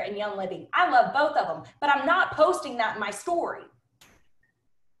doTERRA and Young Living. I love both of them, but I'm not posting that in my story.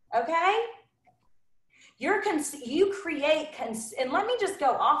 Okay? You create, and let me just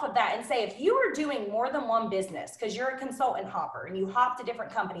go off of that and say, if you are doing more than one business, because you're a consultant hopper and you hop to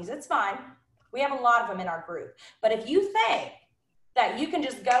different companies, it's fine. We have a lot of them in our group. But if you think that you can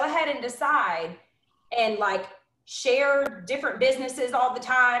just go ahead and decide and like share different businesses all the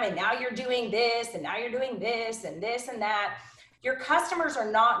time, and now you're doing this, and now you're doing this and that, your customers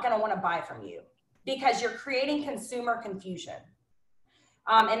are not going to want to buy from you because you're creating consumer confusion.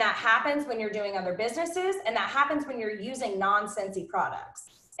 And that happens when you're doing other businesses, and that happens when you're using non-Scentsy products.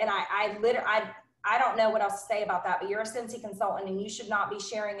 And I don't know what else to say about that, but you're a Scentsy consultant and you should not be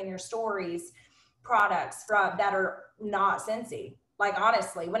sharing in your stories products that are not Scentsy. Like,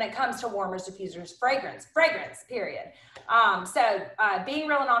 honestly, when it comes to warmers, diffusers, fragrance, period. So being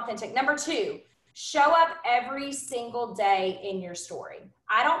real and authentic. Number 2, show up every single day in your story.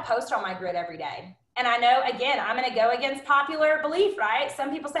 I don't post on my grid every day. And I know, again, I'm going to go against popular belief, right?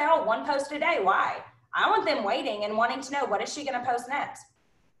 Some people say, oh, 1 post a day. Why? I want them waiting and wanting to know, what is she going to post next?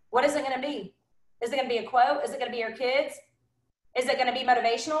 What is it going to be? Is it going to be a quote? Is it going to be your kids? Is it going to be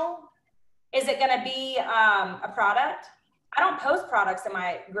motivational? Is it going to be a product? I don't post products in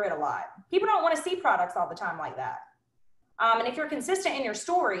my grid a lot. People don't want to see products all the time like that. And if you're consistent in your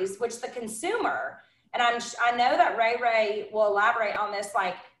stories, which the consumer, and I know that Ray will elaborate on this,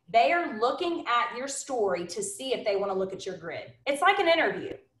 like, they are looking at your story to see if they want to look at your grid. It's like an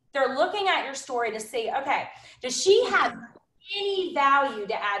interview. They're looking at your story to see, okay, does she have any value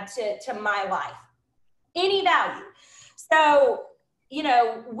to add to my life? Any value? So, you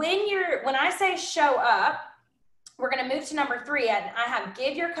know, when I say show up, we're going to move to number 3, and I have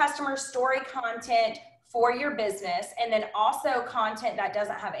give your customers story content for your business, and then also content that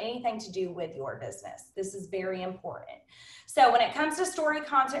doesn't have anything to do with your business. This is very important. So when it comes to story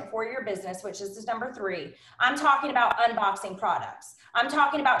content for your business, which is number 3, I'm talking about unboxing products. I'm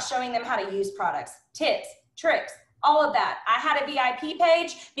talking about showing them how to use products, tips, tricks, all of that. I had a VIP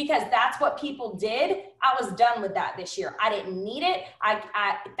page because that's what people did. I was done with that this year. I didn't need it.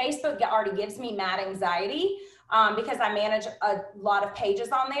 Facebook already gives me mad anxiety because I manage a lot of pages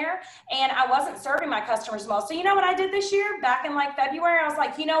on there, and I wasn't serving my customers well. So you know what I did this year? Back in like February, I was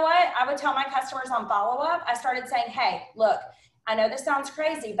like, you know what? I would tell my customers on follow-up, I started saying, hey, look, I know this sounds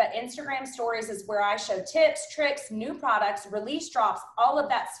crazy, but Instagram stories is where I show tips, tricks, new products, release drops, all of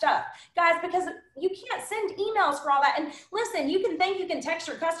that stuff. Guys, because you can't send emails for all that. And listen, you can think you can text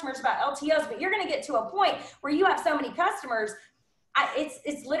your customers about LTOs, but you're going to get to a point where you have so many customers,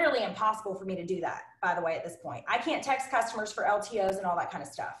 it's literally impossible for me to do that, by the way, at this point. I can't text customers for LTOs and all that kind of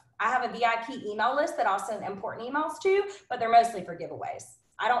stuff. I have a VIP email list that I'll send important emails to, but they're mostly for giveaways.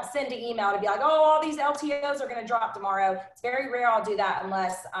 I don't send an email to be like, oh, all these LTOs are going to drop tomorrow. It's very rare I'll do that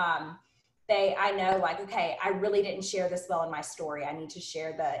unless I know, like, okay, I really didn't share this well in my story. I need to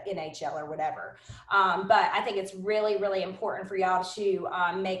share the NHL or whatever. But I think it's really, really important for y'all to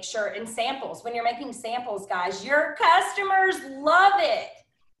make sure, in samples, when you're making samples, guys, your customers love it.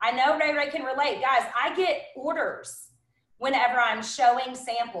 I know Ray can relate. Guys, I get orders whenever I'm showing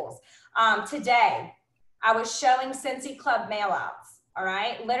samples. Today, I was showing Scentsy Club mailouts. All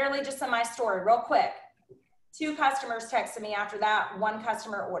right, literally just in my story, real quick. 2 customers texted me after that. 1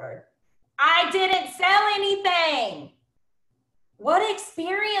 customer ordered. I didn't sell anything. What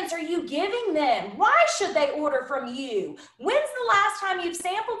experience are you giving them? Why should they order from you? When's the last time you've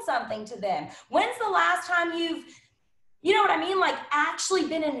sampled something to them? When's the last time you've, you know what I mean? Like, actually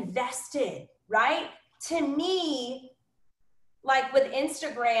been invested, right? To me, like with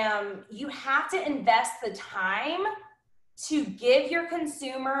Instagram, you have to invest the time to give your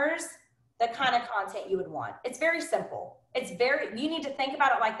consumers the kind of content you would want. It's very simple. You need to think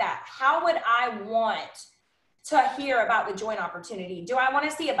about it like that. How would I want to hear about the join opportunity? Do I want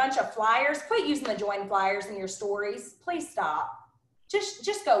to see a bunch of flyers? Quit using the join flyers in your stories. Please stop. Just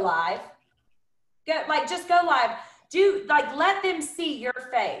go live. Just go live. Let them see your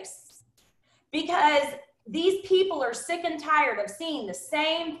face, because these people are sick and tired of seeing the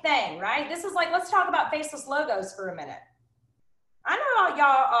same thing, right? This is like, let's talk about faceless logos for a minute. I know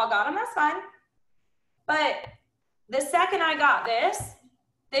y'all all got them, that's fine. But the second I got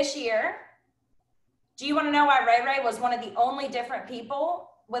this year, do you want to know why Ray was one of the only different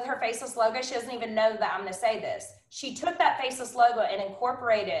people with her faceless logo? She doesn't even know that I'm going to say this. She took that faceless logo and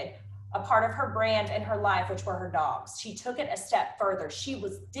incorporated a part of her brand in her life, which were her dogs. She took it a step further. She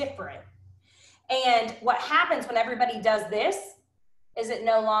was different. And what happens when everybody does this is it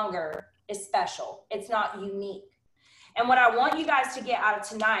no longer is special. It's not unique. And what I want you guys to get out of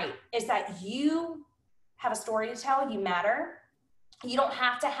tonight is that you have a story to tell, you matter. You don't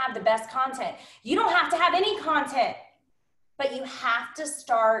have to have the best content. You don't have to have any content, but you have to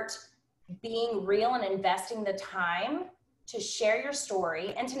start being real and investing the time to share your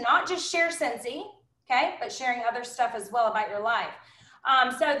story and to not just share Scentsy, okay, but sharing other stuff as well about your life.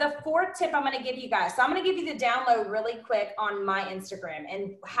 So the 4th tip I'm going to give you guys. So I'm going to give you the download really quick on my Instagram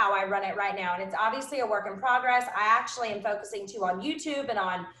and how I run it right now. And it's obviously a work in progress. I actually am focusing too on YouTube and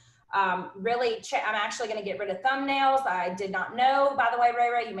on I'm actually going to get rid of thumbnails. I did not know, by the way,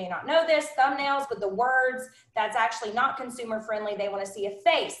 Ray, you may not know this, thumbnails with the words, that's actually not consumer friendly. They want to see a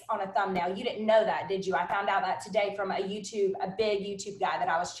face on a thumbnail. You didn't know that, did you? I found out that today from a big YouTube guy that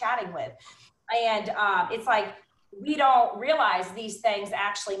I was chatting with. And it's like, we don't realize these things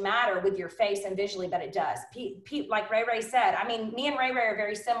actually matter with your face and visually, but it does. Like Ray said, I mean, me and Ray are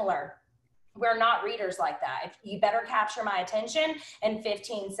very similar. We're not readers like that. If you better capture my attention in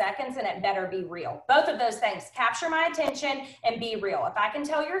 15 seconds and it better be real. Both of those things, capture my attention and be real. If I can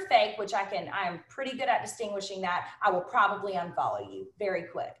tell you're fake, which I'm pretty good at distinguishing that, I will probably unfollow you very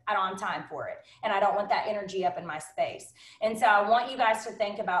quick. I don't have time for it. And I don't want that energy up in my space. And so I want you guys to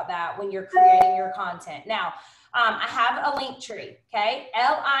think about that when you're creating your content. Now, I have a Linktree, okay?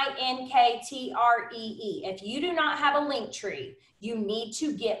 Linkttree. If you do not have a Linktree, you need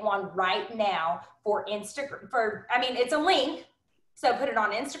to get one right now for Instagram. It's a link, so put it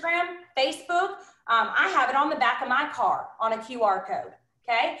on Instagram, Facebook. I have it on the back of my car on a QR code,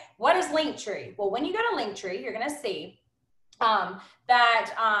 okay? What is Linktree? Well, when you go to Linktree, you're gonna see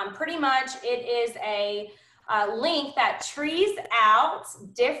that pretty much it is a link that trees out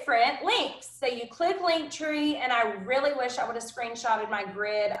different links. So you click Linktree, and I really wish I would have screenshotted my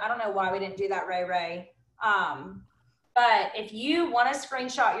grid. I don't know why we didn't do that, Ray. But if you want to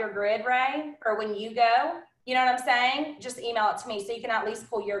screenshot your grid, Ray, or when you go, you know what I'm saying? Just email it to me so you can at least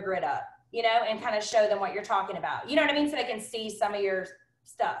pull your grid up, you know, and kind of show them what you're talking about. You know what I mean? So they can see some of your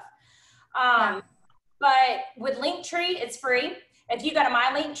stuff. But with Linktree, it's free. If you go to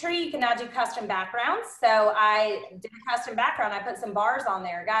my Linktree, you can now do custom backgrounds. So I did a custom background. I put some bars on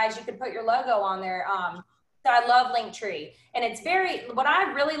there. Guys, you could put your logo on there. So I love Linktree. And it's what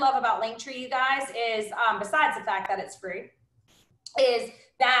I really love about Linktree, you guys, is besides the fact that it's free, is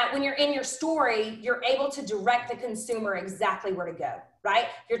that when you're in your story, you're able to direct the consumer exactly where to go, right?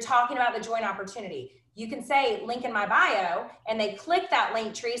 You're talking about the joint opportunity. You can say link in my bio and they click that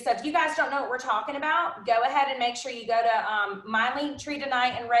Linktree. So if you guys don't know what we're talking about, go ahead and make sure you go to my Linktree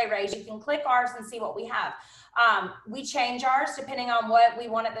tonight and Ray's. You can click ours and see what we have. We change ours depending on what we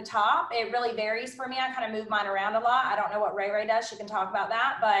want at the top. It really varies for me. I kind of move mine around a lot. I don't know what Ray does. She can talk about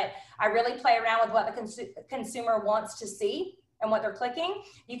that, but I really play around with what the consumer wants to see and what they're clicking.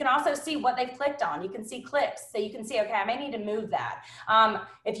 You can also see what they've clicked on. You can see clicks. So you can see, okay, I may need to move that.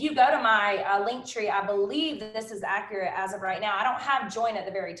 If you go to my Linktree, I believe that this is accurate as of right now. I don't have join at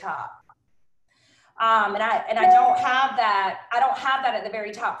the very top. And I don't have that. I don't have that at the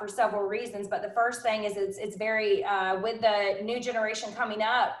very top for several reasons. But the first thing is it's very, with the new generation coming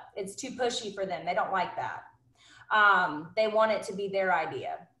up, it's too pushy for them. They don't like that. They want it to be their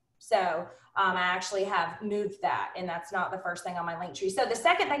idea. So I actually have moved that, and that's not the first thing on my Linktree. So the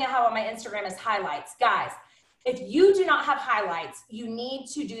second thing I have on my Instagram is highlights. Guys, if you do not have highlights, you need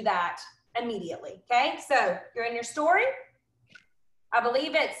to do that immediately, okay? So you're in your story. I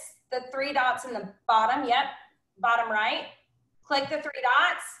believe it's the 3 dots in the bottom, yep, bottom right. Click the 3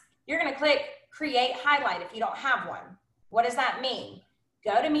 dots. You're gonna click create highlight if you don't have one. What does that mean?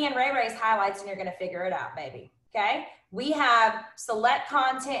 Go to me and Ray's highlights and you're gonna figure it out, baby, okay? We have select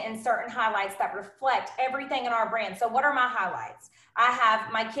content and certain highlights that reflect everything in our brand. So what are my highlights? I have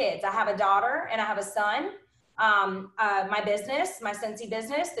my kids. I have a daughter and I have a son. My business, my Scentsy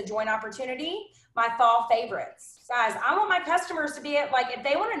business, the joint opportunity, my fall favorites. Guys, I want my customers to be like, if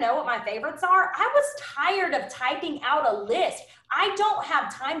they want to know what my favorites are, I was tired of typing out a list. I don't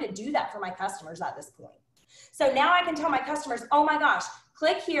have time to do that for my customers at this point. So now I can tell my customers, oh my gosh,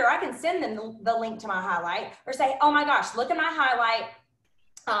 click here. I can send them the link to my highlight or say, oh my gosh, look at my highlight.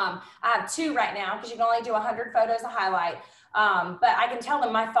 I have 2 right now because you can only do 100 photos a highlight. But I can tell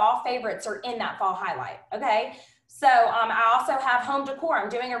them my fall favorites are in that fall highlight. Okay. So I also have home decor. I'm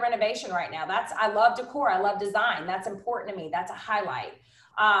doing a renovation right now. I love decor. I love design. That's important to me. That's a highlight.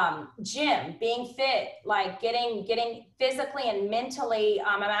 Gym, being fit, like getting physically and mentally.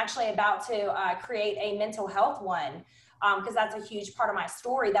 I'm actually about to create a mental health one. Because that's a huge part of my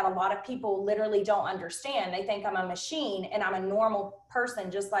story that a lot of people literally don't understand. They think I'm a machine and I'm a normal person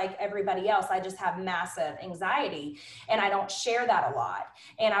just like everybody else. I just have massive anxiety and I don't share that a lot.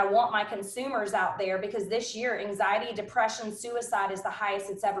 And I want my consumers out there, because this year, anxiety, depression, suicide is the highest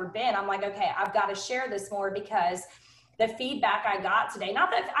it's ever been. I'm like, okay, I've got to share this more, because the feedback I got today,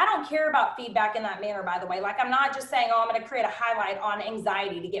 not that I don't care about feedback in that manner, by the way. Like, I'm not just saying, oh, I'm going to create a highlight on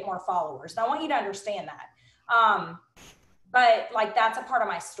anxiety to get more followers. And I want you to understand that. But like, that's a part of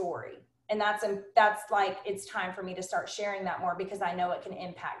my story. And that's like, it's time for me to start sharing that more, because I know it can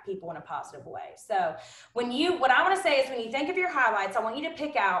impact people in a positive way. So what I want to say is, when you think of your highlights, I want you to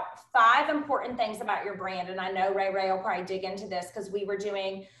pick out 5 important things about your brand. And I know Ray will probably dig into this, because we were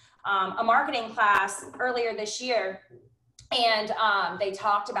doing a marketing class earlier this year. And they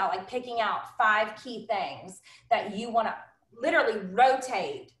talked about like picking out 5 key things that you want to literally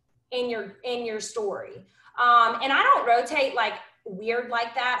rotate in your story. And I don't rotate like weird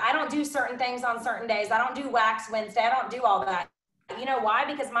like that. I don't do certain things on certain days. I don't do Wax Wednesday. I don't do all that. You know why?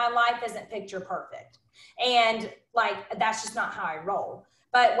 Because my life isn't picture perfect. And like, that's just not how I roll.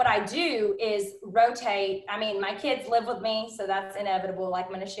 But what I do is rotate. I mean, my kids live with me, so that's inevitable. Like,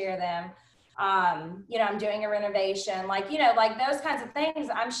 I'm going to share them. You know, I'm doing a renovation, like, you know, like those kinds of things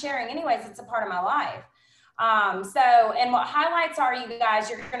I'm sharing anyways. It's a part of my life. So, and what highlights are, you guys,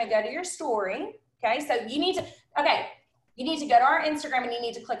 you're going to go to your story. Okay. So you need to go to our Instagram and you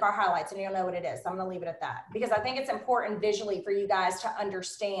need to click our highlights and you'll know what it is. So I'm going to leave it at that because I think it's important visually for you guys to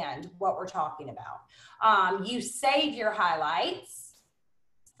understand what we're talking about. You save your highlights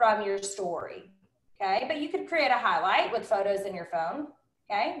from your story. Okay. But you could create a highlight with photos in your phone.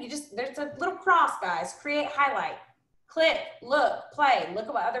 Okay, there's a little cross, guys. Create highlight, click, look, play, look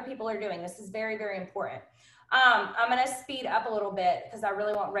at what other people are doing. This is very, very important. I'm gonna speed up a little bit because I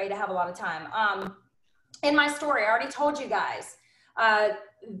really want Ray to have a lot of time. In my story, I already told you guys,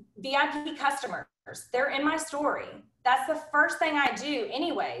 VIP customers, they're in my story. That's the first thing I do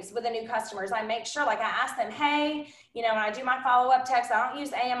anyways with the new customers. I make sure, like I ask them, hey, you know, when I do my follow-up text, I don't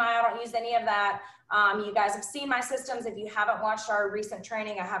use AMI, I don't use any of that. You guys have seen my systems. If you haven't watched our recent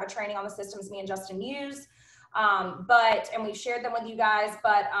training, I have a training on the systems me and Justin use. And we've shared them with you guys,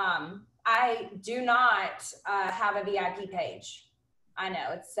 but I do not have a VIP page. I know,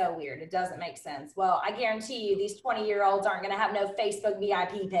 it's so weird. It doesn't make sense. Well, I guarantee you these 20-year-olds aren't going to have no Facebook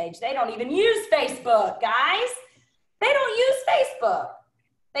VIP page. They don't even use Facebook, guys. They don't use Facebook.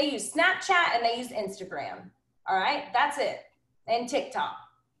 They use Snapchat and they use Instagram. All right, that's it. And TikTok.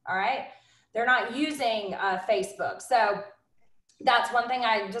 All right. They're not using Facebook. So that's one thing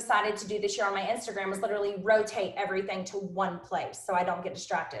I decided to do this year on my Instagram was literally rotate everything to one place so I don't get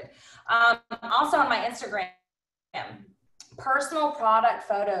distracted. Also on my Instagram, personal product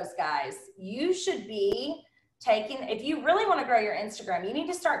photos, guys. You should be taking, if you really want to grow your Instagram, you need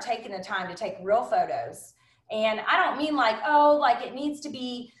to start taking the time to take real photos. And I don't mean like, oh, like it needs to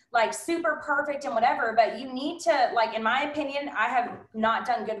be like super perfect and whatever, but you need to, like, in my opinion, I have not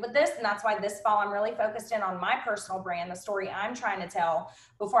done good with this. And that's why this fall, I'm really focused in on my personal brand, the story I'm trying to tell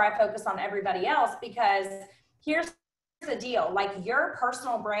before I focus on everybody else, because here's the deal, like your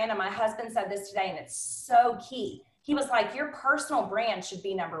personal brand. And my husband said this today, and it's so key. He was like, your personal brand should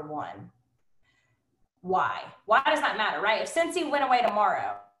be number one. Why? Why does that matter, right? If Scentsy went away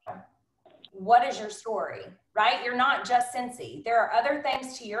tomorrow, what is your story, right? You're not just Scentsy. There are other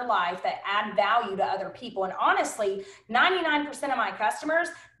things to your life that add value to other people. And honestly, 99% of my customers,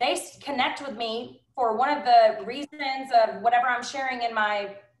 they connect with me for one of the reasons of whatever I'm sharing in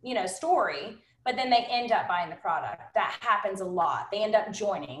my, you know, story, but then they end up buying the product. That happens a lot. They end up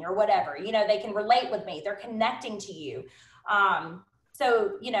joining or whatever, you know, they can relate with me. They're connecting to you.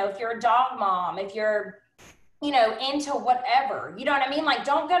 So, you know, if you're a dog mom, if you're, you know, into whatever, you know what I mean? Like,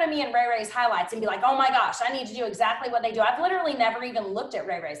 don't go to me and Ray Ray's highlights and be like, oh my gosh, I need to do exactly what they do. I've literally never even looked at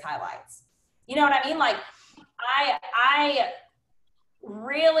Ray Ray's highlights. You know what I mean? Like, I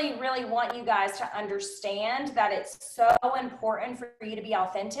really, really want you guys to understand that it's so important for you to be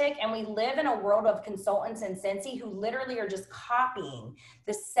authentic. And we live in a world of consultants and Scentsy who literally are just copying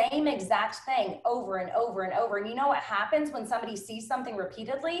the same exact thing over and over and over. And you know what happens when somebody sees something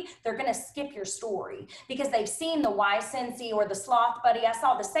repeatedly? They're going to skip your story because they've seen the Wise Scentsy or the Sloth Buddy. I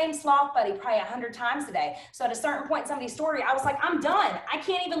saw the same Sloth Buddy probably 100 times today. So at a certain point in somebody's story, I was like, I'm done. I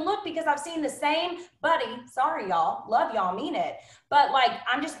can't even look because I've seen the same buddy. Sorry, y'all. Love y'all, mean it. But like,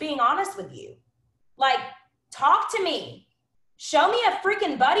 I'm just being honest with you. Like, talk to me. Show me a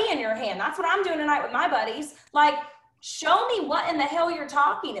freaking buddy in your hand. That's what I'm doing tonight with my buddies. Like, show me what in the hell you're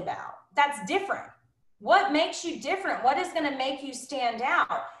talking about. That's different. What makes you different? What is going to make you stand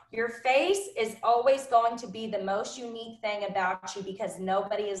out? Your face is always going to be the most unique thing about you because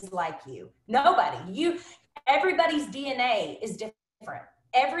nobody is like you. Nobody. Everybody's DNA is different.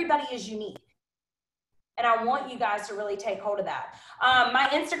 Everybody is unique. And I want you guys to really take hold of that. My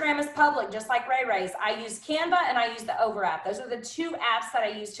Instagram is public, just like Ray Ray's. I use Canva and I use the Over app. Those are the two apps that I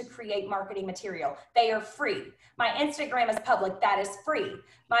use to create marketing material. They are free. My Instagram is public. That is free.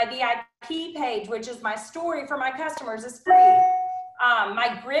 My VIP page, which is my story for my customers, is free.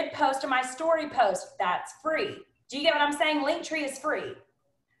 My grid post and my story post, that's free. Do you get what I'm saying? Linktree is free.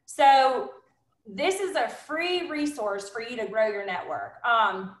 So this is a free resource for you to grow your network.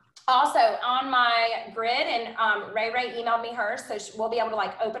 Also on my grid, and Ray emailed me hers, so we'll be able to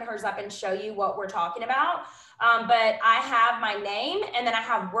like open hers up and show you what we're talking about. But I have my name, and then I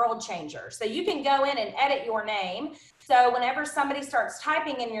have World Changer. So you can go in and edit your name. So whenever somebody starts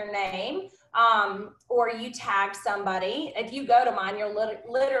typing in your name, or you tag somebody, if you go to mine, you'll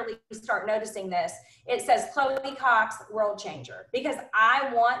literally start noticing this. It says Chloe Cox, World Changer, because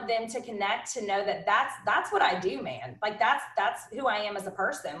I want them to connect, to know that that's what I do, man. Like that's who I am as a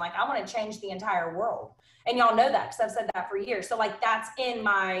person. Like I want to change the entire world. And y'all know that because I've said that for years. So like that's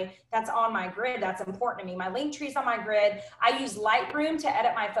on my grid. That's important to me. My link tree's on my grid. I use Lightroom to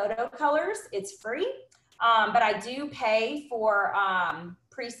edit my photo colors. It's free. But I do pay for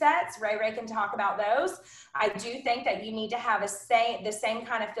presets. Ray can talk about those. I do think that you need to have the same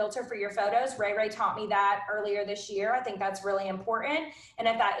kind of filter for your photos. Ray taught me that earlier this year. I think that's really important. And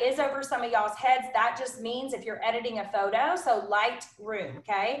if that is over some of y'all's heads, that just means if you're editing a photo, so Lightroom,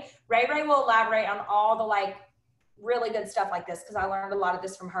 okay? Ray will elaborate on all the like really good stuff like this because I learned a lot of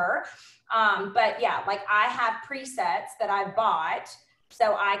this from her. But yeah, like I have presets that I bought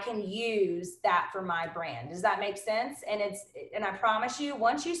so I can use that for my brand. Does that make sense? And I promise you,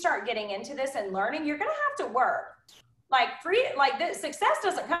 once you start getting into this and learning, you're gonna have to work. Like this success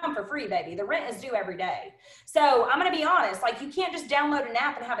doesn't come for free, baby. The rent is due every day. So I'm gonna be honest, like you can't just download an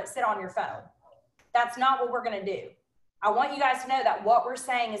app and have it sit on your phone. That's not what we're gonna do. I want you guys to know that what we're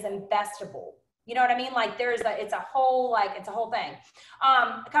saying is investable. You know what I mean? Like it's a whole thing.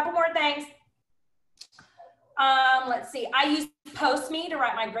 A couple more things. Let's see. I use Postme to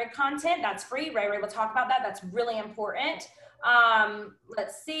write my grid content. That's free. Ray will talk about that. That's really important.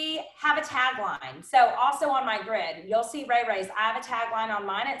 Let's see. Have a tagline. So also on my grid, you'll see Ray's. I have a tagline on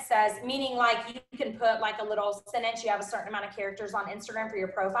mine. It says, meaning like you can put like a little sentence. You have a certain amount of characters on Instagram for your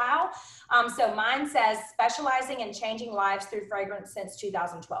profile. So mine says, specializing in changing lives through fragrance since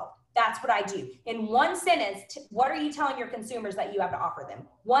 2012. That's what I do. In one sentence, what are you telling your consumers that you have to offer them?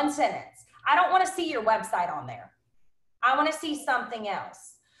 One sentence. I don't want to see your website on there. I want to see something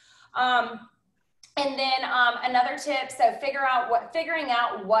else. And then another tip, so figuring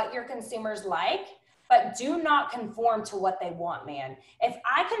out what your consumers like, but do not conform to what they want, man. If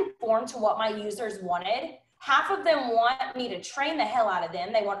I conform to what my users wanted, half of them want me to train the hell out of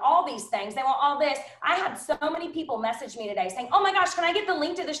them. They want all these things. They want all this. I had so many people message me today saying, oh my gosh, can I get the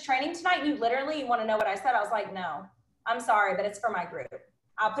link to this training tonight? You want to know what I said? I was like, no, I'm sorry, but it's for my group.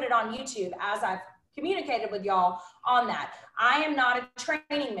 I'll put it on YouTube as I've communicated with y'all on that. I am not a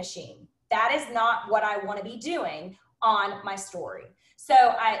training machine. That is not what I want to be doing on my story. So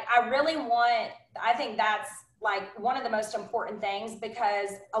I think that's like one of the most important things, because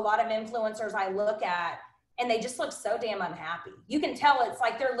a lot of influencers I look at and they just look so damn unhappy. You can tell it's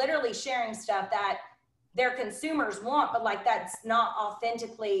like they're literally sharing stuff that their consumers want, but like that's not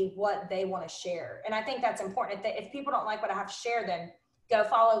authentically what they want to share. And I think that's important. If people don't like what I have to share, then go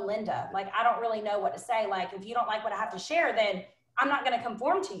follow Linda. Like, I don't really know what to say. Like, if you don't like what I have to share, then I'm not going to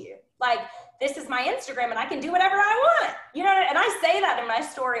conform to you. Like, this is my Instagram and I can do whatever I want, you know? And I say that in my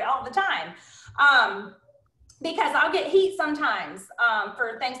story all the time. Because I'll get heat sometimes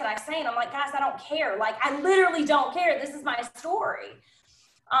for things that I say, and I'm like, guys, I don't care. Like, I literally don't care. This is my story.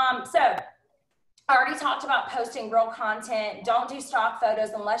 So I already talked about posting real content. Don't do stock photos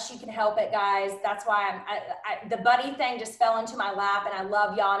unless you can help it, guys. That's why the buddy thing just fell into my lap, and I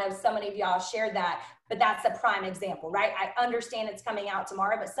love y'all. I know so many of y'all shared that, but that's a prime example, right? I understand it's coming out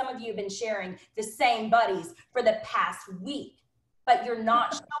tomorrow, but some of you have been sharing the same buddies for the past week, but you're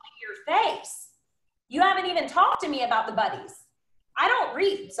not showing your face. You haven't even talked to me about the buddies. I don't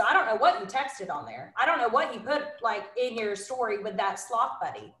read, so I don't know what you texted on there. I don't know what you put like in your story with that sloth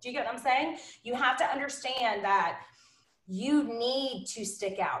buddy. Do you get what I'm saying? You have to understand that you need to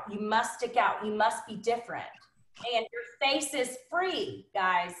stick out. You must stick out. You must be different. And your face is free,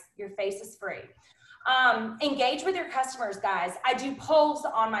 guys. Your face is free. Engage with your customers, guys. I do polls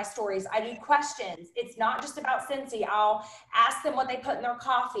on my stories. I do questions. It's not just about Scentsy. I'll ask them what they put in their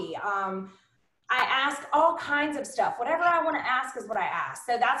coffee. I ask all kinds of stuff. Whatever I want to ask is what I ask.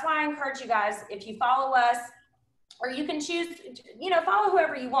 So that's why I encourage you guys, if you follow us, or you can choose, follow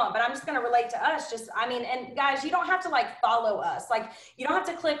whoever you want, but I'm just going to relate to us. And guys, you don't have to like follow us. Like, you don't have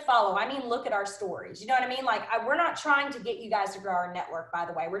to click follow. I mean, look at our stories. You know what I mean? Like, we're not trying to get you guys to grow our network, by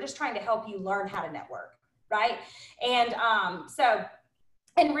the way. We're just trying to help you learn how to network, right? And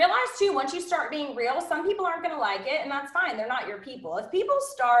and realize too, once you start being real, some people aren't going to like it, and that's fine. They're not your people. If people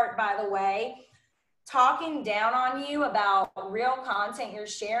start, by the way, talking down on you about real content you're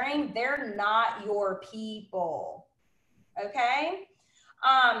sharing, they're not your people. Okay?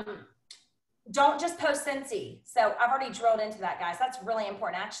 Don't just post Scentsy. So I've already drilled into that, guys. That's really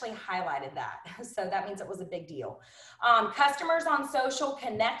important. I actually highlighted that. So that means it was a big deal. Customers on social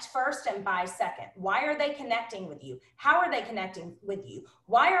connect first and buy second. Why are they connecting with you? How are they connecting with you?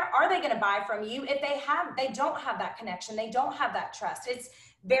 Why are they going to buy from you if they don't have that connection? They don't have that trust. It's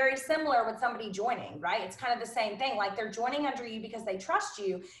very similar with somebody joining, right? It's kind of the same thing. Like, they're joining under you because they trust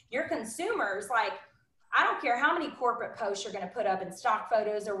you. Your consumers, like, I don't care how many corporate posts you're going to put up in stock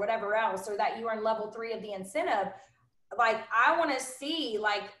photos or whatever else, or that you are in level 3 of the incentive. Like, I want to see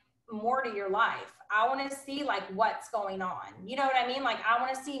like more to your life. I want to see like what's going on. You know what I mean? Like, I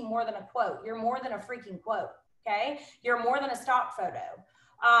want to see more than a quote. You're more than a freaking quote. Okay. You're more than a stock photo.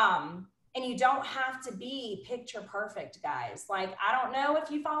 And you don't have to be picture perfect, guys. Like, I don't know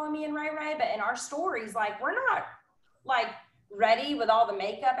if you follow me and Ray Ray, but in our stories, like, we're not like ready with all the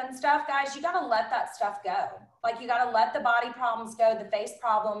makeup and stuff, guys. You got to let that stuff go. Like, you got to let the body problems go, the face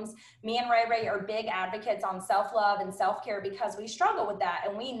problems. Me and Ray Ray are big advocates on self-love and self-care because we struggle with that.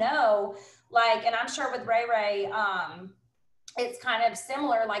 And we know, like, and I'm sure with Ray Ray, it's kind of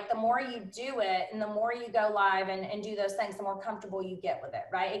similar. Like, the more you do it and the more you go live and do those things, the more comfortable you get with it,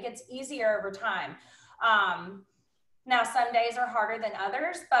 right? It gets easier over time. Now, some days are harder than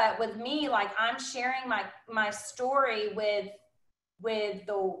others, but with me, like, I'm sharing my story with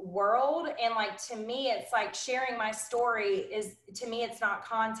the world. And like, to me, it's like sharing my story is, to me, it's not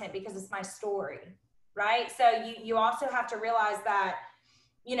content because it's my story, right? So you also have to realize that,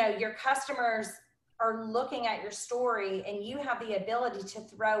 you know, your customers are looking at your story, and you have the ability to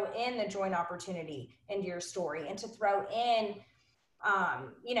throw in the join opportunity into your story, and to throw in,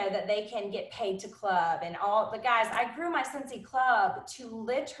 you know, that they can get paid to club and all. But guys, I grew my Scentsy Club to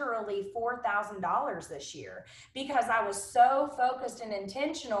literally $4,000 this year because I was so focused and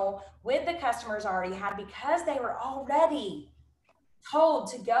intentional with the customers I already had, because they were already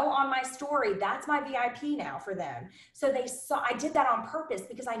told to go on my story. That's my VIP now for them. So they saw, I did that on purpose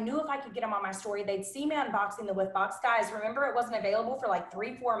because I knew if I could get them on my story, they'd see me unboxing the Whiff Box. Guys, remember, it wasn't available for like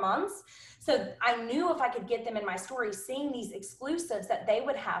 3-4 months. So I knew if I could get them in my story, seeing these exclusives, that they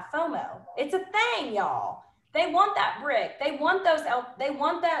would have FOMO. It's a thing, y'all. They want that brick. They want those, they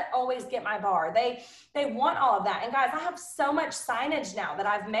want that always get my bar. They want all of that. And guys, I have so much signage now that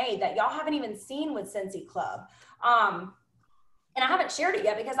I've made that y'all haven't even seen with Scentsy Club. And I haven't shared it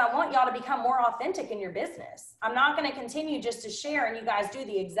yet because I want y'all to become more authentic in your business. I'm not going to continue just to share and you guys do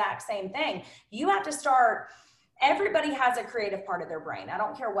the exact same thing. You have to start, everybody has a creative part of their brain. I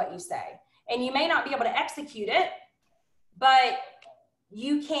don't care what you say. And you may not be able to execute it, but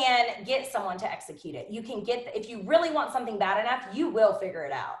you can get someone to execute it. You can get, if you really want something bad enough, you will figure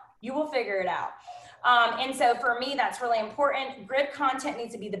it out. You will figure it out. And so for me, that's really important. Grid content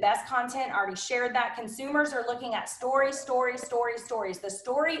needs to be the best content. I already shared that. Consumers are looking at stories, stories, stories, stories. The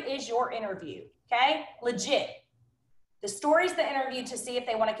story is your interview, okay? Legit. The story is the interview to see if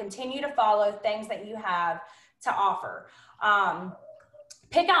they want to continue to follow things that you have to offer.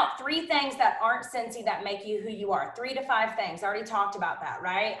 Pick out 3 things that aren't Scentsy that make you who you are. 3 to 5 things. I already talked about that,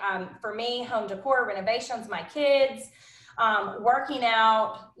 right? For me, home decor, renovations, my kids, working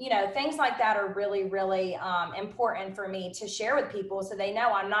out, you know, things like that are really, really important for me to share with people so they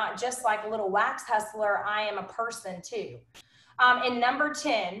know I'm not just like a little wax hustler. I am a person too. And number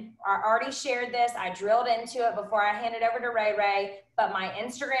 10, I already shared this. I drilled into it before I handed over to Ray Ray, but my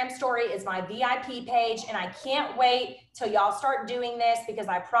Instagram story is my VIP page. And I can't wait till y'all start doing this, because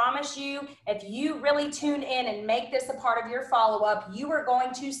I promise you, if you really tune in and make this a part of your follow-up, you are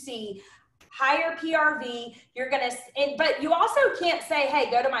going to see higher PRV. You're going to, but you also can't say, hey,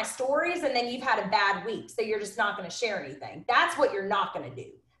 go to my stories, and then you've had a bad week, so you're just not going to share anything. That's what you're not going to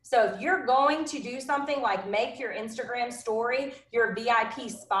do. So if you're going to do something like make your Instagram story your VIP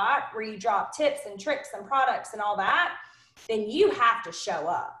spot where you drop tips and tricks and products and all that, then you have to show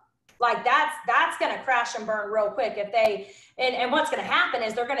up. Like, that's going to crash and burn real quick if they, and what's going to happen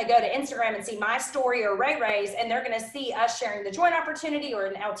is they're going to go to Instagram and see my story or Ray Ray's, and they're going to see us sharing the joint opportunity or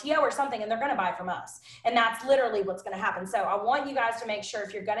an LTO or something, and they're going to buy from us. And that's literally what's going to happen. So I want you guys to make sure,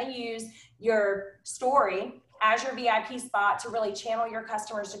 if you're going to use your story as your VIP spot to really channel your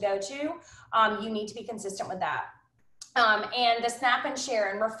customers to go to, you need to be consistent with that. And the snap and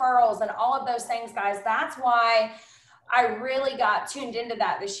share and referrals and all of those things, guys, that's why I really got tuned into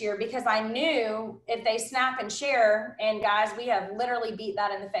that this year, because I knew if they snap and share, and guys, we have literally beat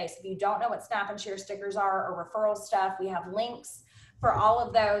that in the face. If you don't know what snap and share stickers are or referral stuff, we have links for all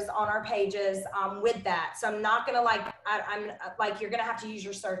of those on our pages with that. So I'm not gonna I'm like, you're gonna have to use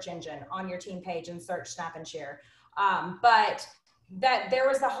your search engine on your team page and search snap and share. But that there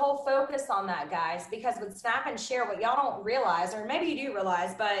was a whole focus on that, guys, because with Snap and Share, what y'all don't realize, or maybe you do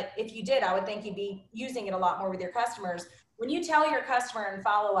realize, but if you did, I would think you'd be using it a lot more with your customers. When you tell your customer and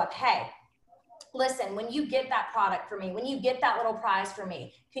follow up, hey, listen, when you get that product for me, when you get that little prize for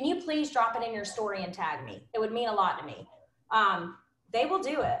me, can you please drop it in your story and tag me? It would mean a lot to me. They will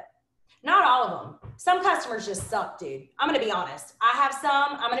do it. Not all of them. Some customers just suck, dude. I'm going to be honest. I have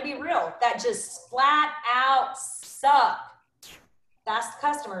some, I'm going to be real, that just flat out suck. That's the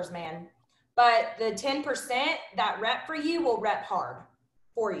customers, man. But the 10% that rep for you will rep hard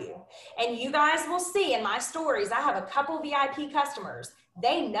for you. And you guys will see in my stories, I have a couple VIP customers.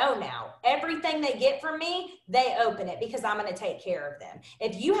 They know now everything they get from me, they open it because I'm going to take care of them.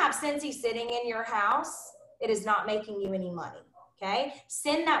 If you have Scentsy sitting in your house, it is not making you any money. Okay,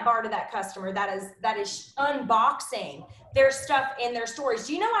 send that bar to that customer that is unboxing their stuff in their stories.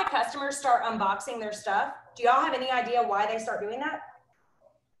 Do you know why customers start unboxing their stuff? Do y'all have any idea why they start doing that?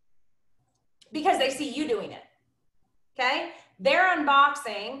 Because they see you doing it. Okay, they're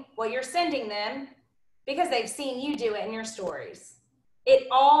unboxing what you're sending them because they've seen you do it in your stories. It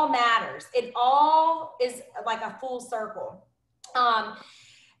all matters. It all is like a full circle.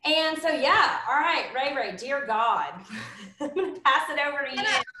 And so, yeah, all right, Ray, dear God, I'm going to pass it over to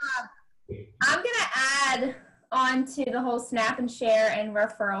you. I'm going to add on to the whole Snap and Share and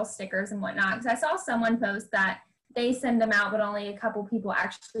referral stickers and whatnot, because I saw someone post that they send them out, but only a couple people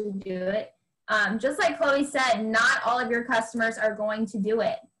actually do it. Just like Chloe said, not all of your customers are going to do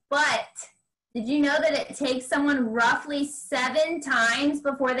it. But did you know that it takes someone roughly 7 times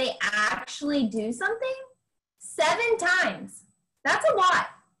before they actually do something? 7 times. That's a lot.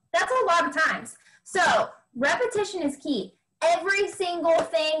 That's a lot of times. So repetition is key. Every single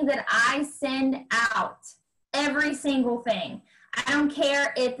thing that I send out, every single thing. I don't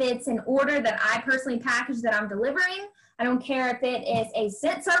care if it's an order that I personally package that I'm delivering. I don't care if it is a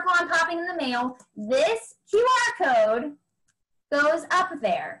scent circle I'm popping in the mail. This QR code goes up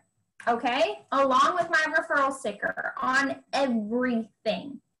there, okay? Along with my referral sticker on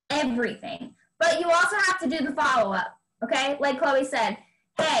everything, everything. But you also have to do the follow-up, okay? Like Chloe said,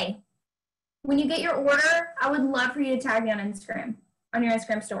 hey, when you get your order, I would love for you to tag me on Instagram, on your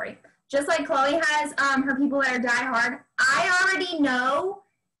Instagram story. Just like Chloe has her people that are diehard, I already know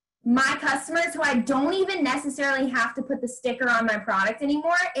my customers who I don't even necessarily have to put the sticker on my product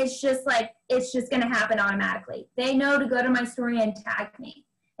anymore. It's just like, it's just going to happen automatically. They know to go to my story and tag me.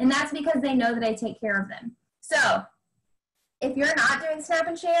 And that's because they know that I take care of them. So if you're not doing Snap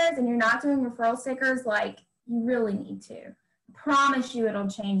and Shares and you're not doing referral stickers, like, you really need to. Promise you it'll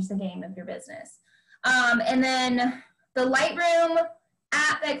change the game of your business. And then the Lightroom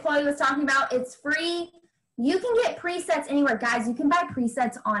app that Chloe was talking about, it's free. You can get presets anywhere. Guys, you can buy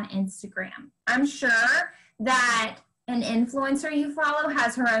presets on Instagram. I'm sure that an influencer you follow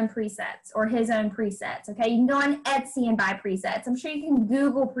has her own presets or his own presets, okay? You can go on Etsy and buy presets. I'm sure you can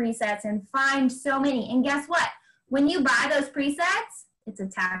Google presets and find so many. And guess what? When you buy those presets, it's a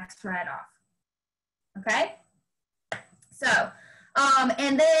tax write-off, okay? So,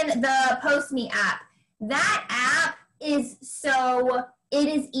 and then the PostMe app. That app is so, it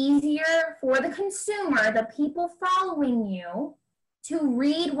is easier for the consumer, the people following you, to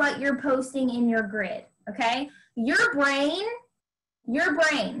read what you're posting in your grid, okay? Your brain,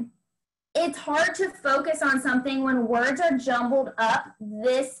 it's hard to focus on something when words are jumbled up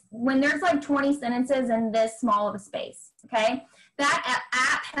when there's like 20 sentences in this small of a space, okay? That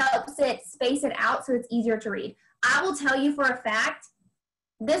app helps it space it out so it's easier to read. I will tell you for a fact,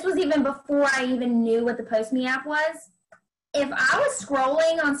 this was even before I even knew what the PostMe app was. If I was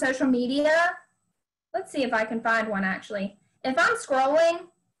scrolling on social media, let's see if I can find one actually. If I'm scrolling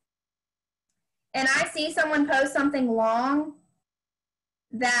and I see someone post something long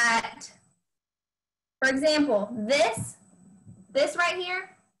that, for example, this right here,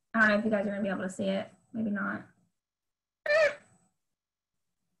 I don't know if you guys are gonna be able to see it, maybe not.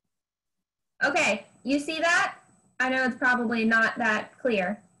 Okay, you see that? I know it's probably not that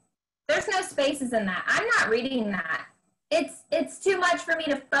clear. There's no spaces in that. I'm not reading that. It's too much for me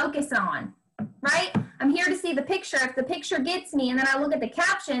to focus on, right? I'm here to see the picture. If the picture gets me and then I look at the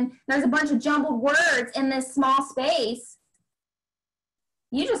caption, there's a bunch of jumbled words in this small space,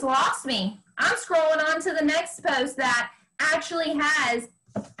 you just lost me. I'm scrolling on to the next post that actually has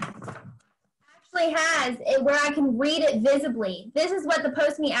it where I can read it visibly. This is what the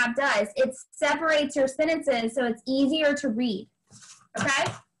PostMe app does. It separates your sentences so it's easier to read,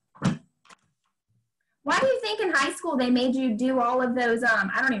 okay? Why do you think in high school they made you do all of those, I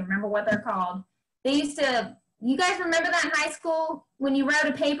don't even remember what they're called. They used to, you guys remember that in high school? When you wrote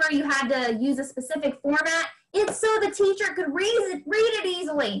a paper, you had to use a specific format. It's so the teacher could read it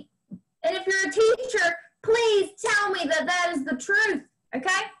easily. And if you're a teacher, please tell me that that is the truth,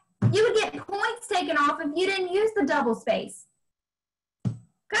 okay? You would get points taken off if you didn't use the double space.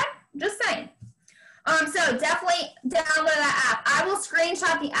 Okay? Just saying. So definitely download that app. I will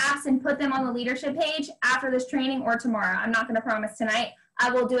screenshot the apps and put them on the leadership page after this training or tomorrow. I'm not going to promise tonight. I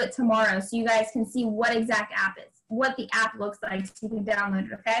will do it tomorrow so you guys can see what exact app is, what the app looks like so you can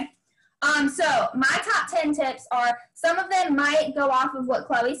download it, okay? So my top 10 tips are, some of them might go off of what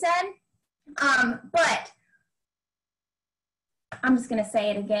Chloe said, but I'm just going to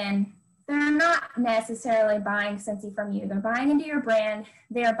say it again. They're not necessarily buying Scentsy from you. They're buying into your brand.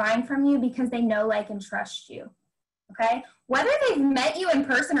 They're buying from you because they know, like, and trust you, okay? Whether they've met you in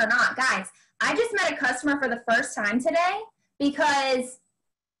person or not, guys, I just met a customer for the first time today because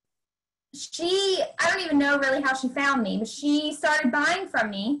I don't even know really how she found me, but she started buying from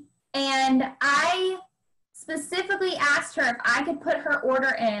me, and I specifically asked her if I could put her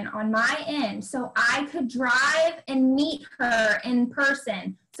order in on my end so I could drive and meet her in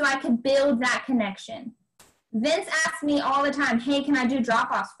person so I could build that connection. Vince asks me all the time, hey, can I do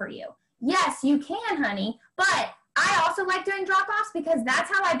drop-offs for you? Yes, you can, honey, but I also like doing drop-offs because that's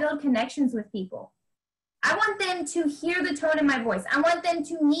how I build connections with people. I want them to hear the tone in my voice. I want them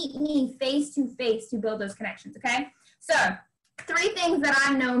to meet me face to face to build those connections, okay? So 3 things that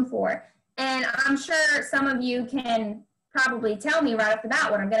I'm known for. And I'm sure some of you can probably tell me right off the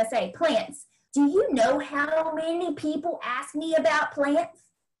bat what I'm going to say. Plants. Do you know how many people ask me about plants?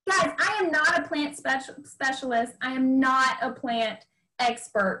 Guys, I am not a plant specialist. I am not a plant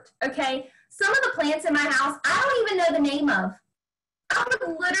expert, okay? Some of the plants in my house, I don't even know the name of. I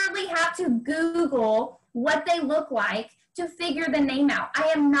would literally have to Google what they look like to figure the name out.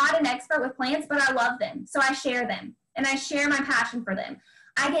 I am not an expert with plants, but I love them. So I share them, and I share my passion for them.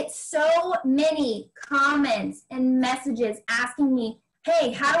 I get so many comments and messages asking me,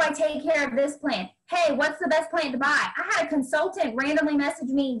 hey, how do I take care of this plant? Hey, what's the best plant to buy? I had a consultant randomly message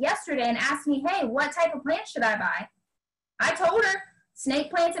me yesterday and ask me, hey, what type of plant should I buy? I told her, snake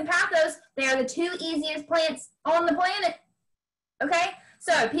plants and pothos, they are the 2 easiest plants on the planet. Okay?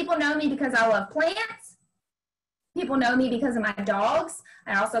 So people know me because I love plants. People know me because of my dogs.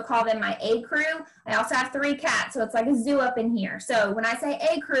 I also call them my A crew. I also have 3 cats, so it's like a zoo up in here. So when I say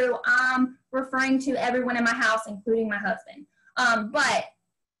A crew, I'm referring to everyone in my house, including my husband. But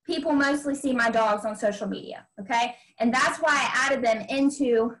people mostly see my dogs on social media, okay? And that's why I added them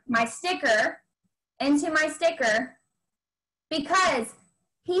into my sticker, because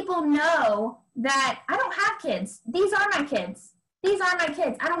people know that I don't have kids. These are my kids. These are my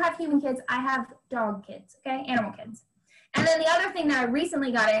kids. I don't have human kids. I have dog kids, okay? Animal kids. And then the other thing that I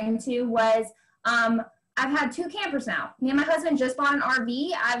recently got into was I've had 2 campers now. Me and my husband just bought an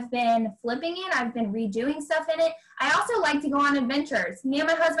RV. I've been flipping it. I've been redoing stuff in it. I also like to go on adventures. Me and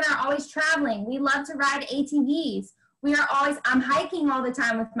my husband are always traveling. We love to ride ATVs. I'm hiking all the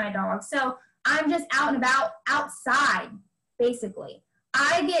time with my dog. So I'm just out and about outside, basically.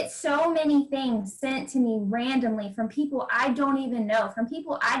 I get so many things sent to me randomly from people I don't even know, from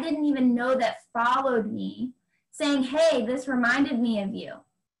people I didn't even know that followed me, saying, hey, this reminded me of you.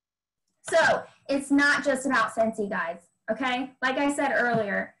 So it's not just about Scentsy, guys, okay? Like I said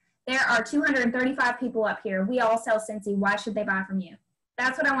earlier, there are 235 people up here. We all sell Scentsy. Why should they buy from you?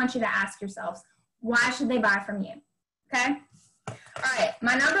 That's what I want you to ask yourselves. Why should they buy from you, okay? All right,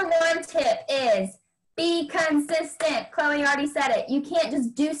 my number 1 tip is be consistent. Chloe already said it. You can't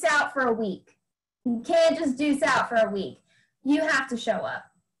just deuce out for a week. You can't just deuce out for a week. You have to show up.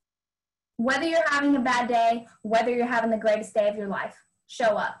 Whether you're having a bad day, whether you're having the greatest day of your life,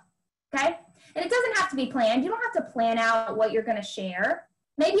 show up, okay? And it doesn't have to be planned. You don't have to plan out what you're going to share.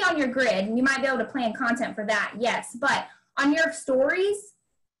 Maybe on your grid, and you might be able to plan content for that, yes. But on your stories,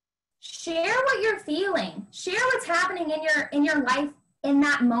 share what you're feeling. Share what's happening in your life in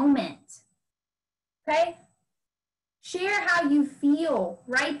that moment. Okay? Share how you feel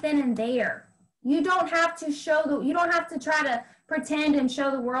right then and there. You don't have to you don't have to try to pretend and show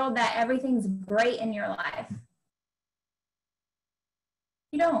the world that everything's great in your life.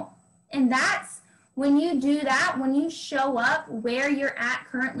 You don't. And that's when you do that, when you show up where you're at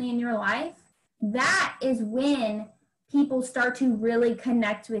currently in your life, that is when people start to really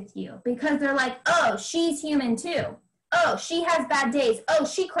connect with you, because they're like, oh, she's human too. Oh, she has bad days. Oh,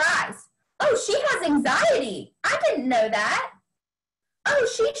 she cries. Oh, she has anxiety. I didn't know that. Oh,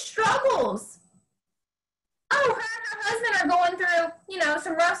 she struggles. Oh, her and her husband are going through,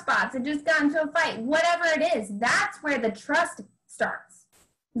 some rough spots and just got into a fight. Whatever it is, that's where the trust starts.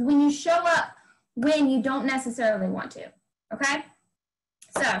 When you show up when you don't necessarily want to, okay?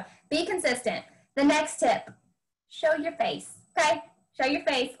 So be consistent. The next tip, show your face, okay? Show your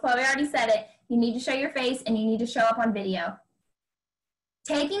face. Chloe already said it. You need to show your face and you need to show up on video.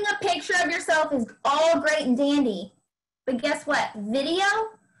 Taking a picture of yourself is all great and dandy, but guess what? Video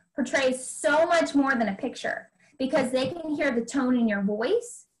portrays so much more than a picture because they can hear the tone in your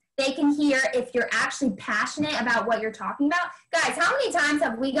voice. They can hear if you're actually passionate about what you're talking about. Guys, how many times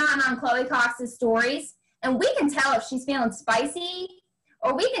have we gotten on Chloe Cox's stories and we can tell if she's feeling spicy,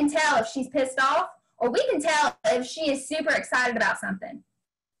 or we can tell if she's pissed off, or we can tell if she is super excited about something.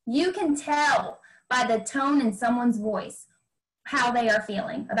 You can tell by the tone in someone's voice how they are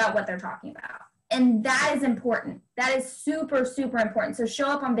feeling about what they're talking about. And that is important. That is super, super important. So show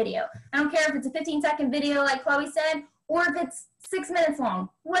up on video. I don't care if it's a 15-second video like Chloe said, or if it's 6 minutes long,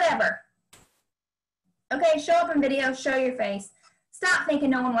 whatever. Okay, show up on video, show your face. Stop thinking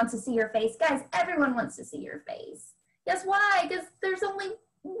no one wants to see your face. Guys, everyone wants to see your face. Guess why? Because there's only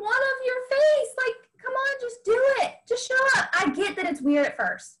one of your face. Like, come on, just do it. Just show up. I get that it's weird at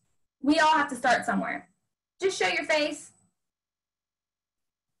first. We all have to start somewhere. Just show your face.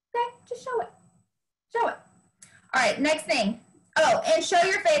 Okay, just show it. Show it. All right, next thing. Oh, and show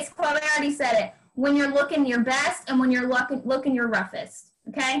your face. Chloe already said it. When you're looking your best and when you're looking your roughest,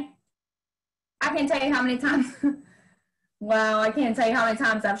 okay? I can't tell you how many times, wow, I can't tell you how many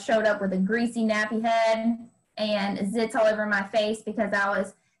times I've showed up with a greasy nappy head and zits all over my face because I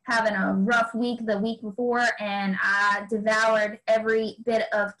was having a rough week the week before and I devoured every bit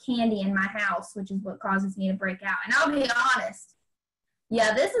of candy in my house, which is what causes me to break out. And I'll be honest,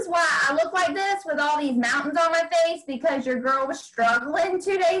 yeah, this is why I look like this with all these mountains on my face, because your girl was struggling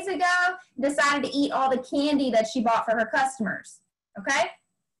 2 days ago, decided to eat all the candy that she bought for her customers, okay?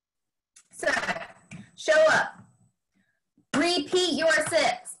 So, show up. Repeat your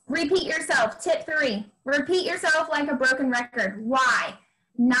sips. Repeat yourself. Tip 3, repeat yourself like a broken record. Why?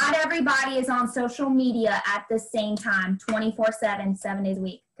 Not everybody is on social media at the same time, 24/7, 7 days a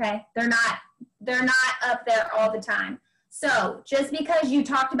week, okay? They're not up there all the time. So just because you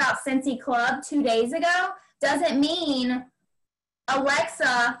talked about Scentsy Club 2 days ago doesn't mean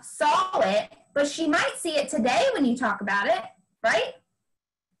Alexa saw it, but she might see it today when you talk about it, right?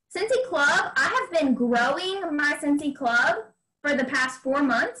 Scentsy Club, I have been growing my Scentsy Club for the past 4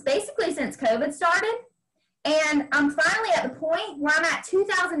 months, basically since COVID started. And I'm finally at the point where I'm at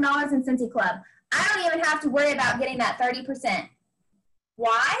 $2,000 in Scentsy Club. I don't even have to worry about getting that 30%.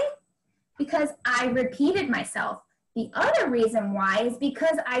 Why? Because I repeated myself. The other reason why is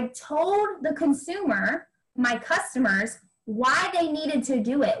because I told the consumer, my customers, why they needed to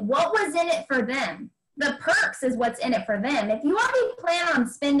do it. What was in it for them? The perks is what's in it for them. If you already plan on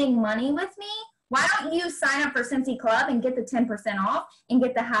spending money with me, why don't you sign up for Scentsy Club and get the 10% off and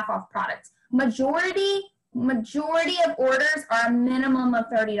get the half off products? Majority of orders are a minimum of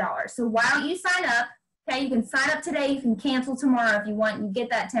 $30. So why don't you sign up? Okay, you can sign up today. You can cancel tomorrow if you want. You get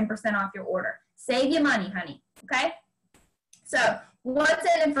that 10% off your order. Save you money, honey. Okay? So what's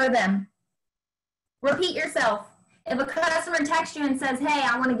in it for them? Repeat yourself. If a customer texts you and says, hey,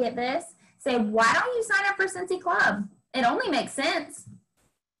 I want to get this, say, why don't you sign up for Scentsy Club? It only makes sense.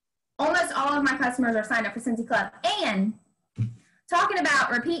 Almost all of my customers are signed up for Scentsy Club. And talking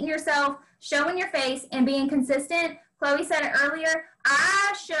about repeating yourself, showing your face, and being consistent, Chloe said it earlier,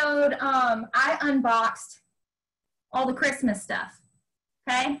 I unboxed all the Christmas stuff,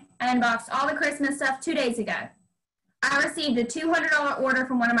 okay? I unboxed all the Christmas stuff 2 days ago. I received a $200 order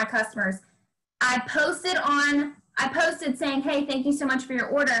from one of my customers. I posted saying, hey, thank you so much for your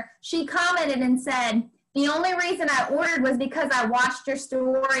order. She commented and said, the only reason I ordered was because I watched your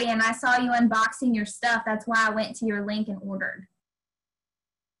story and I saw you unboxing your stuff. That's why I went to your link and ordered.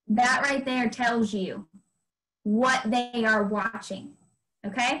 That right there tells you what they are watching,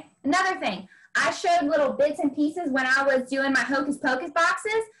 okay? Another thing, I showed little bits and pieces when I was doing my Hocus Pocus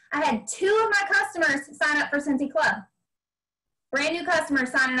boxes. I had 2 of my customers sign up for Scentsy Club. Brand new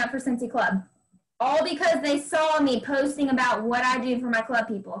customers signing up for Scentsy Club. All because they saw me posting about what I do for my club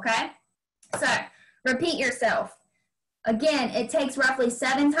people, okay? So, repeat yourself. Again, it takes roughly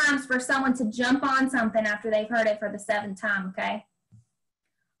 7 times for someone to jump on something after they've heard it for the 7th time, okay?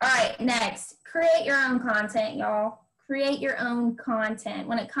 All right, next, create your own content, y'all. Create your own content.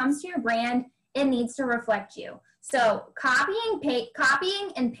 When it comes to your brand, it needs to reflect you. So copying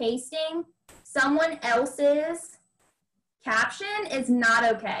and pasting someone else's caption is not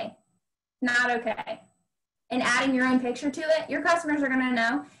okay. Not okay. And adding your own picture to it, your customers are going to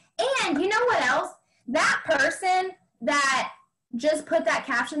know. And you know what else? That person that just put that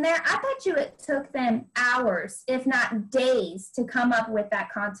caption there, I bet you it took them hours, if not days, to come up with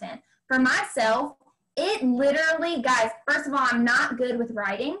that content. For myself, it literally, guys, first of all, I'm not good with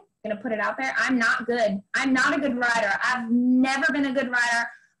writing. going to put it out there. I'm not good. I'm not a good writer. I've never been a good writer.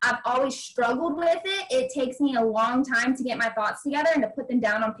 I've always struggled with it. It takes me a long time to get my thoughts together and to put them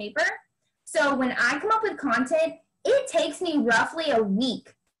down on paper. So when I come up with content, it takes me roughly a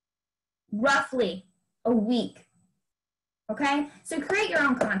week. Roughly a week. Okay? So create your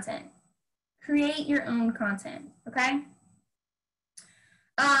own content. Create your own content. Okay?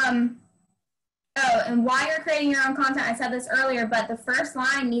 Oh, and while you're creating your own content, I said this earlier, but the first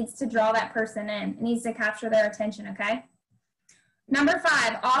line needs to draw that person in. It needs to capture their attention, okay? Number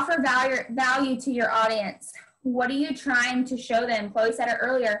 5, offer value to your audience. What are you trying to show them? Chloe said it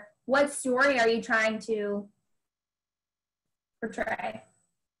earlier. What story are you trying to portray?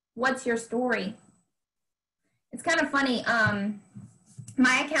 What's your story? It's kind of funny.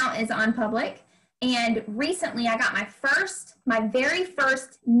 My account is on public, and recently I got my very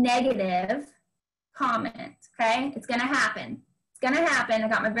first negative comment, okay? It's gonna happen. It's gonna happen. I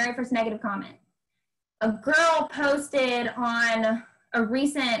got my very first negative comment. A girl posted on a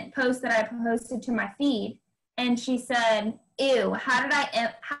recent post that I posted to my feed, and she said, "Ew, how did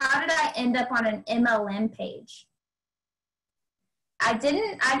I end up on an MLM page?" I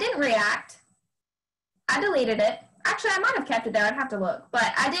didn't react. I deleted it. Actually, I might have kept it there. I'd have to look,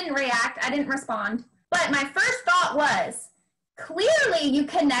 but I didn't react. I didn't respond. But my first thought was, clearly you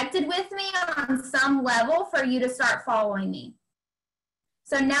connected with me on some level for you to start following me.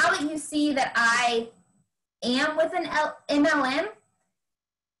 So now that you see that I am with an MLM,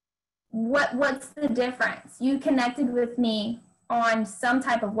 what's the difference? You connected with me on some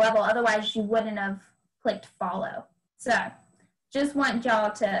type of level, otherwise you wouldn't have clicked follow. So just want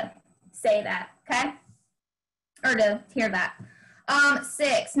y'all to say that, okay? Or to hear that.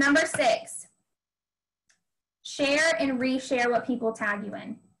 Number 6. Share and reshare what people tag you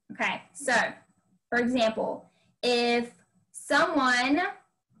in. Okay, so for example, if someone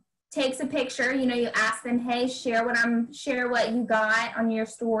takes a picture, you ask them, hey, share what you got on your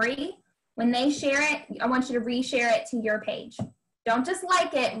story. When they share it, I want you to reshare it to your page. Don't just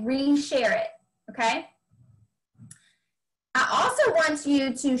like it, reshare it, okay? I also want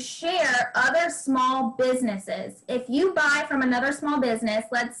you to share other small businesses. If you buy from another small business,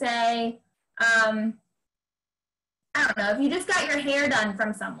 let's say, I don't know, if you just got your hair done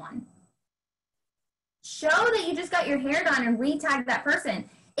from someone, show that you just got your hair done and retag that person.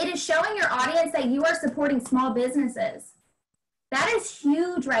 It is showing your audience that you are supporting small businesses. That is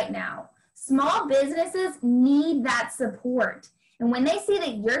huge right now. Small businesses need that support. And when they see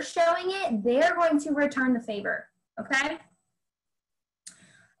that you're showing it, they're going to return the favor, okay?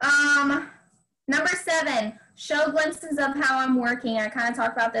 Number 7, show glimpses of how I'm working. I kind of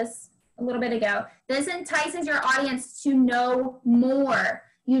talked about this a little bit ago. This entices your audience to know more.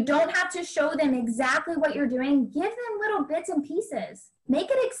 You don't have to show them exactly what you're doing. Give them little bits and pieces. Make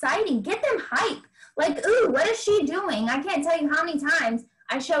it exciting. Get them hype. Like, ooh, what is she doing? I can't tell you how many times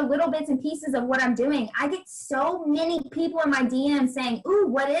I show little bits and pieces of what I'm doing. I get so many people in my DM saying, ooh,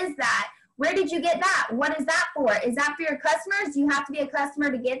 what is that? Where did you get that? What is that for? Is that for your customers? Do you have to be a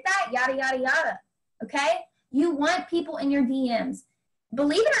customer to get that? Yada, yada, yada. Okay? You want people in your DMs.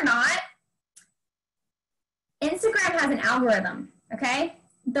 Believe it or not, Instagram has an algorithm, okay?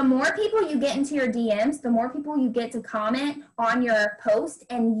 The more people you get into your DMs, the more people you get to comment on your post,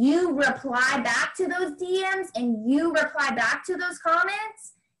 and you reply back to those DMs and you reply back to those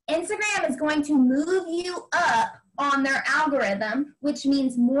comments, Instagram is going to move you up on their algorithm, which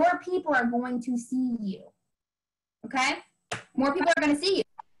means more people are going to see you, okay? More people are going to see you.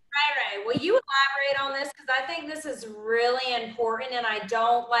 Ray, will you elaborate on this? Because I think this is really important, and I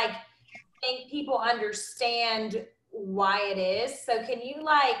don't think people understand why it is. So can you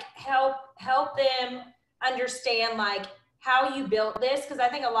help them understand how you built this? Because I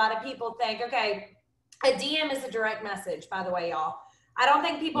think a lot of people think, okay, a DM is a direct message, by the way, y'all. I don't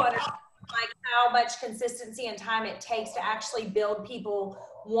think people understand how much consistency and time it takes to actually build people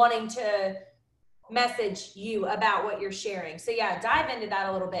wanting to message you about what you're sharing. So yeah, dive into that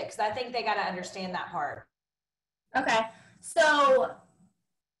a little bit, because I think they got to understand that part. Okay, so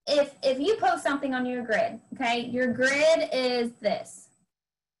if you post something on your grid, okay, your grid is this,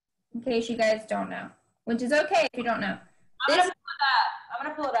 in case you guys don't know, which is okay if you don't know. I'm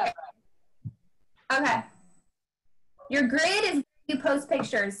gonna pull it up. Okay, your grid is you post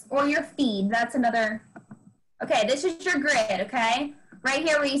pictures, or your feed. That's another. Okay, this is your grid. Okay, right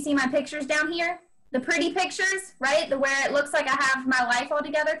here where you see my pictures down here, the pretty pictures, right? Where it looks like I have my life all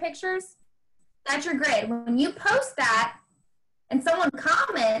together pictures. That's your grid. When you post that and someone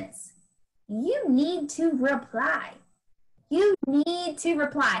comments, you need to reply. You need to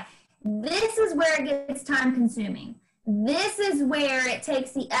reply. This is where it gets time consuming. This is where it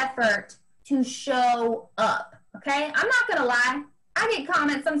takes the effort to show up, okay? I'm not gonna lie. I get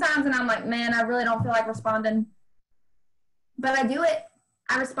comments sometimes and I'm like, man, I really don't feel like responding. But I do it.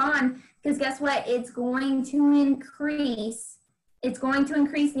 I respond because guess what? It's going to increase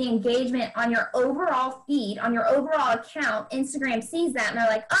the engagement on your overall feed, on your overall account. Instagram sees that and they're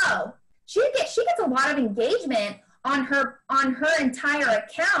like, oh, she gets a lot of engagement on her entire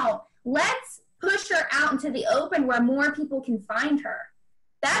account. Let's push her out into the open where more people can find her.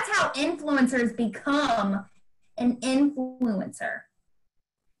 That's how influencers become an influencer,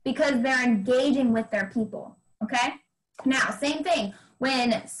 because they're engaging with their people, okay? Now, same thing.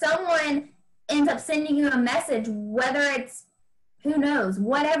 When someone ends up sending you a message, whether it's, who knows,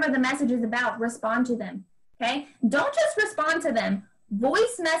 whatever the message is about, respond to them, okay? Don't just respond to them.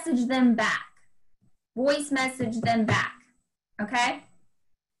 Voice message them back. Voice message them back, okay?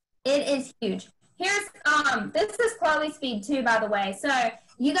 It is huge. Here's, this is Chloe's feed too, by the way. So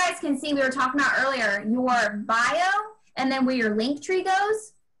you guys can see, we were talking about earlier, your bio and then where your link tree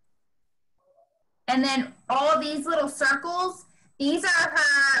goes. And then all of these little circles, these are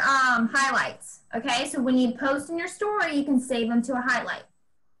her highlights, okay? So when you post in your story, you can save them to a highlight.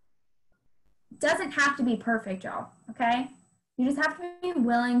 It doesn't have to be perfect, y'all, okay? You just have to be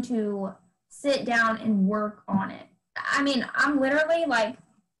willing to sit down and work on it. I mean, I'm literally like,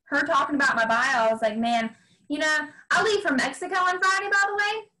 her talking about my bio, I was like, man, you know, I leave for Mexico on Friday, by the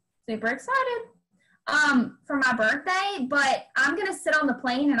way. Super excited. For my birthday, but I'm going to sit on the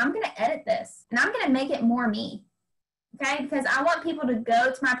plane and I'm going to edit this and I'm going to make it more me. Okay? Because I want people to go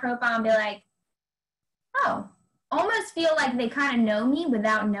to my profile and be like, oh, almost feel like they kind of know me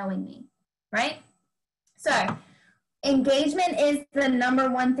without knowing me. Right? So engagement is the number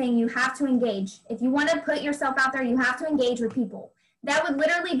one thing. You have to engage. If you want to put yourself out there, you have to engage with people. That would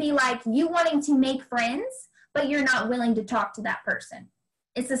literally be like you wanting to make friends, but you're not willing to talk to that person.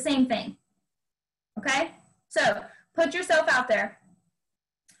 It's the same thing. Okay? So put yourself out there.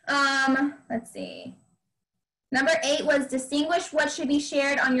 Let's see. Number 8 was distinguish what should be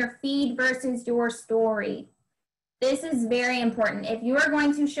shared on your feed versus your story. This is very important. If you are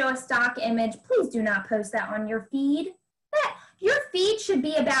going to show a stock image, please do not post that on your feed. Your feed should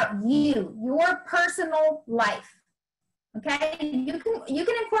be about you, your personal life. Okay? You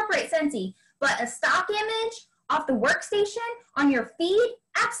can incorporate Scentsy, but a stock image off the workstation on your feed,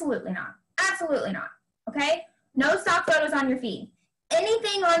 absolutely not. Absolutely not. Okay? No stock photos on your feed.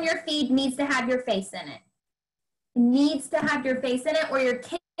 Anything on your feed needs to have your face in it. It needs to have your face in it or your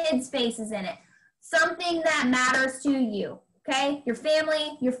kids' faces in it. Something that matters to you. Okay? Your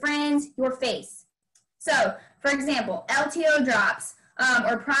family, your friends, your face. So, for example, LTO drops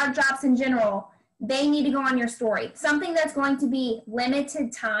or product drops in general, they need to go on your story. Something that's going to be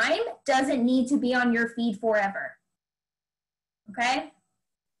limited time doesn't need to be on your feed forever. Okay?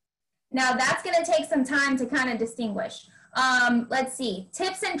 Now, that's going to take some time to kind of distinguish. Let's see.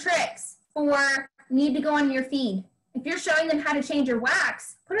 Tips and tricks for need to go on your feed. If you're showing them how to change your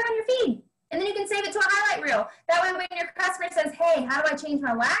wax, put it on your feed. And then you can save it to a highlight reel. That way, when your customer says, hey, how do I change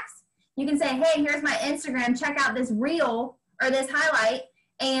my wax? You can say, hey, here's my Instagram. Check out this reel or this highlight.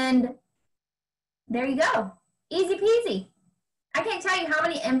 And there you go. Easy peasy. I can't tell you how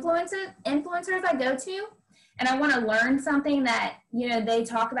many influencers I go to, and I want to learn something that, you know, they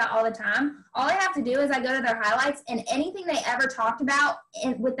talk about all the time. All I have to do is I go to their highlights, and anything they ever talked about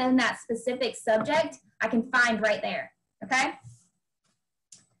within that specific subject, I can find right there, okay?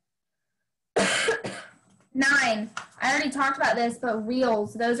 9, I already talked about this, but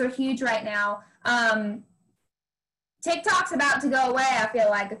Reels, those are huge right now. TikTok's about to go away, I feel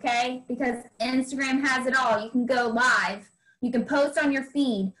like, okay? Because Instagram has it all. You can go live. You can post on your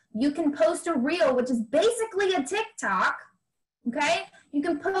feed. You can post a reel, which is basically a TikTok, okay? You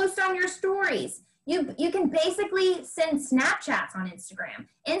can post on your stories. You can basically send Snapchats on Instagram.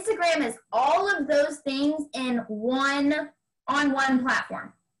 Instagram is all of those things in one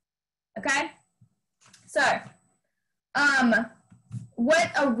platform, okay? So,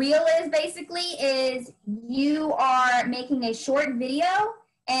 what a reel is basically is you are making a short video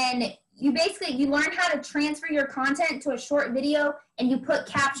and you learn how to transfer your content to a short video and you put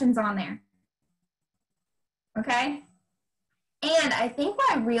captions on there. Okay? And I think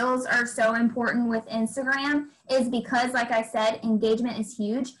why reels are so important with Instagram is because, like I said, engagement is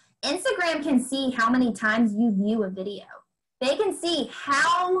huge. Instagram can see how many times you view a video. They can see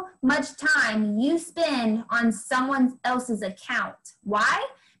how much time you spend on someone else's account. Why?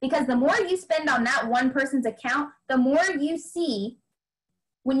 Because the more you spend on that one person's account, the more you see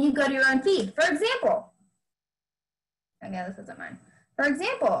when you go to your own feed. For example, okay, this isn't mine. For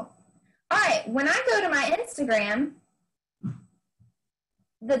example, all right, when I go to my Instagram,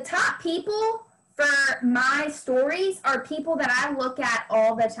 the top people for my stories are people that I look at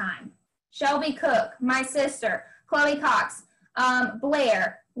all the time. Shelby Cook, my sister, Chloe Cox,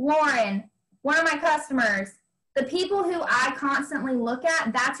 Blair, Lauren, one of my customers. The people who I constantly look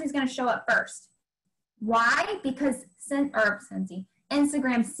at, that's who's going to show up first. Why? Because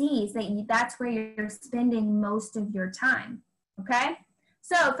Instagram sees that that's where you're spending most of your time, okay?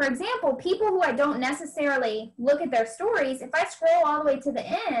 So, for example, people who I don't necessarily look at their stories, if I scroll all the way to the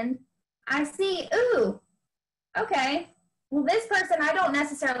end, I see, ooh, okay, well, this person, I don't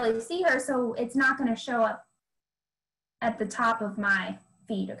necessarily see her, so it's not going to show up at the top of my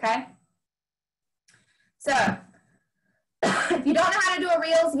feed, okay? So, if you don't know how to do a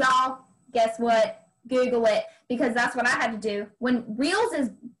Reels, y'all, guess what? Google it, because that's what I had to do. When Reels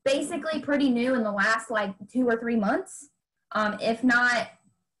is basically pretty new in the last like 2 or 3 months, if not,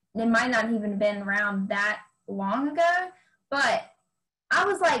 it might not even been around that long ago, but I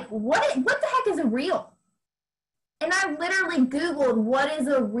was like, what the heck is a Reel? And I literally Googled, what is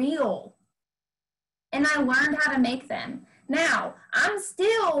a Reel? And I learned how to make them. Now, I'm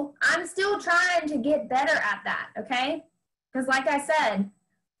still trying to get better at that, okay? Because like I said,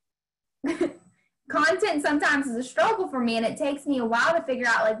 content sometimes is a struggle for me, and it takes me a while to figure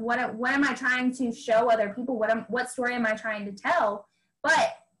out like what am I trying to show other people, what story am I trying to tell.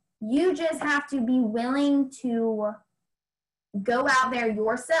 But you just have to be willing to go out there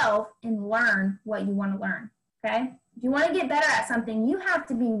yourself and learn what you want to learn, okay? If you want to get better at something, you have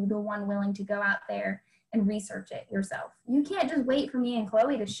to be the one willing to go out there and research it yourself. You can't just wait for me and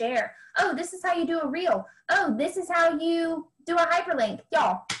Chloe to share, oh, this is how you do a Reel. Oh, this is how you do a hyperlink.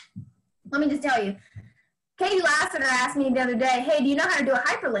 Y'all, let me just tell you, Katie Lassiter asked me the other day, hey, do you know how to do a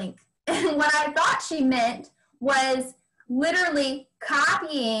hyperlink? And what I thought she meant was literally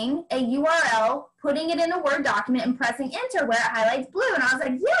copying a URL, putting it in a Word document, and pressing enter where it highlights blue. And I was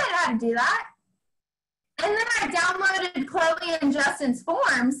like, yeah, I know how to do that. And then I downloaded Chloe and Justin's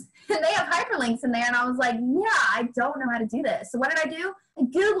forms, and they have hyperlinks in there. And I was like, yeah, I don't know how to do this. So what did I do? I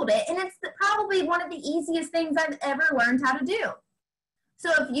Googled it, and it's probably one of the easiest things I've ever learned how to do.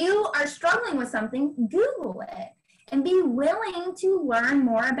 So if you are struggling with something, Google it and be willing to learn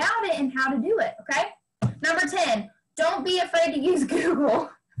more about it and how to do it, okay? Number 10, don't be afraid to use Google.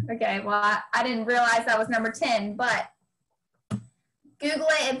 Okay, well, I didn't realize that was number 10, but Google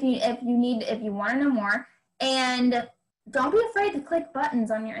it if you want to know more. And don't be afraid to click buttons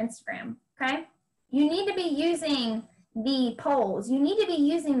on your Instagram, okay? You need to be using the polls. You need to be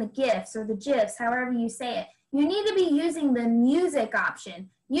using the GIFs or the GIFs, however you say it. You need to be using the music option.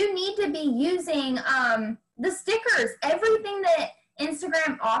 You need to be using the stickers. Everything that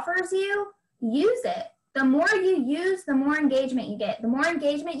Instagram offers you, use it. The more you use, the more engagement you get. The more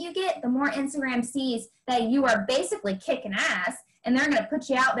engagement you get, the more Instagram sees that you are basically kicking ass, and they're going to put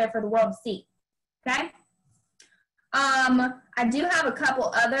you out there for the world to see, okay? I do have a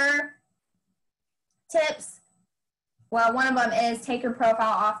couple other tips. Well, one of them is take your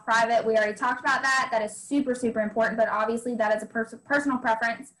profile off private. We already talked about that. That is super, super important, but obviously that is a personal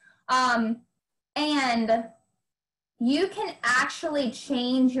preference. And you can actually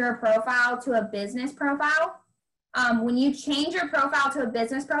change your profile to a business profile. When you change your profile to a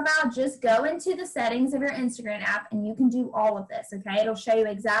business profile, just go into the settings of your Instagram app and you can do all of this, okay? It'll show you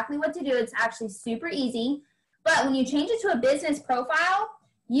exactly what to do. It's actually super easy. But when you change it to a business profile,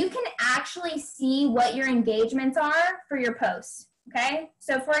 you can actually see what your engagements are for your posts, okay?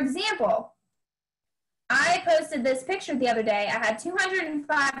 So for example, I posted this picture the other day. I had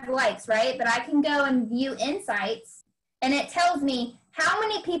 205 likes, right? But I can go and view insights, and it tells me how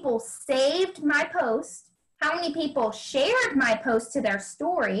many people saved my post, how many people shared my post to their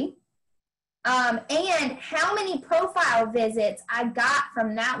story, and how many profile visits I got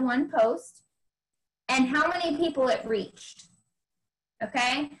from that one post, and how many people it reached.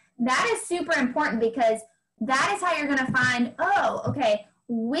 Okay, that is super important because that is how you're going to find, oh, okay,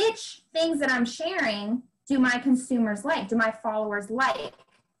 which things that I'm sharing do my consumers like, do my followers like?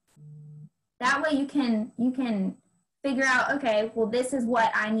 That way you can figure out, okay, well, this is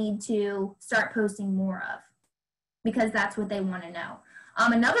what I need to start posting more of because that's what they want to know.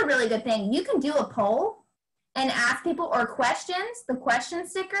 Another really good thing, you can do a poll and ask people, or questions, the question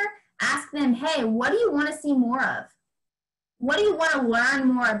sticker, ask them, hey, what do you want to see more of? What do you want to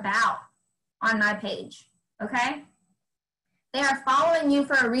learn more about on my page, okay? They are following you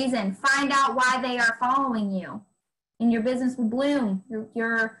for a reason. Find out why they are following you, and your business will bloom.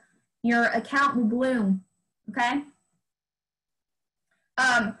 Your account will bloom, okay?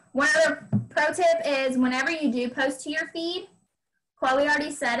 One other pro tip is whenever you do post to your feed, Chloe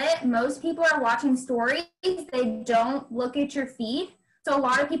already said it, most people are watching stories. They don't look at your feed. So a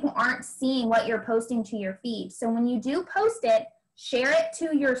lot of people aren't seeing what you're posting to your feed. So when you do post it, share it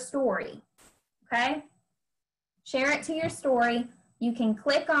to your story, okay? Share it to your story. You can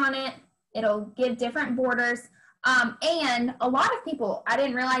click on it. It'll give different borders. And a lot of people, I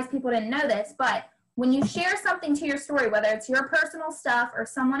didn't realize people didn't know this, but when you share something to your story, whether it's your personal stuff or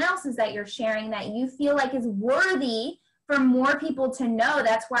someone else's that you're sharing that you feel like is worthy for more people to know,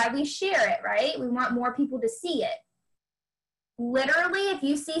 that's why we share it, right? We want more people to see it. Literally, if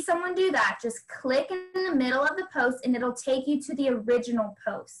you see someone do that, just click in the middle of the post and it'll take you to the original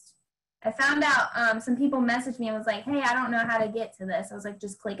post. I found out some people messaged me and was like, hey, I don't know how to get to this. I was like,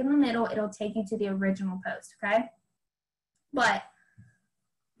 just click in the middle. It'll take you to the original post, okay? But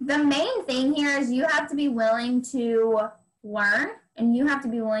the main thing here is you have to be willing to learn, and you have to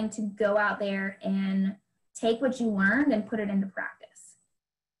be willing to go out there and take what you learned and put it into practice,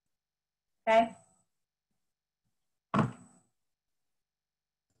 okay?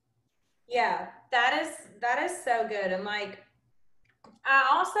 Yeah, that is so good. And like, I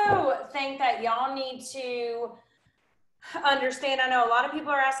also think that y'all need to understand, I know a lot of people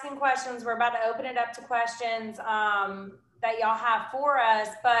are asking questions. We're about to open it up to questions that y'all have for us,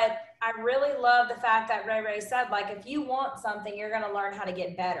 but I really love the fact that Ray said, like, if you want something, you're going to learn how to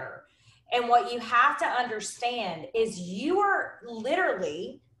get better. And what you have to understand is you are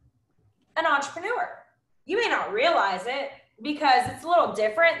literally an entrepreneur. You may not realize it because it's a little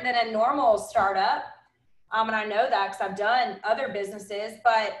different than a normal startup. And I know that because I've done other businesses,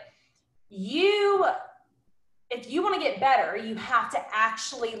 but if you want to get better, you have to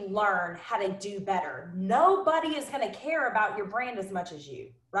actually learn how to do better. Nobody is going to care about your brand as much as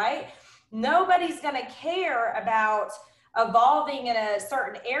you, right? Nobody's going to care about evolving in a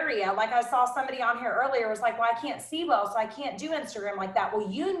certain area. Like I saw somebody on here earlier was like, well, I can't see well, so I can't do Instagram like that. Well,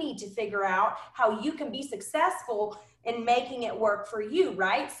 you need to figure out how you can be successful in making it work for you,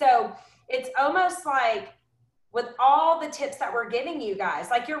 right? So it's almost like with all the tips that we're giving you guys,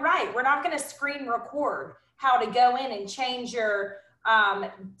 like you're right, we're not going to screen record how to go in and change your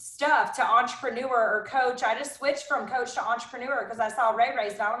stuff to entrepreneur or coach. I just switched from coach to entrepreneur because I saw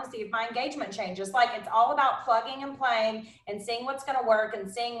Ray's, and I want to see if my engagement changes. Like, it's all about plugging and playing and seeing what's going to work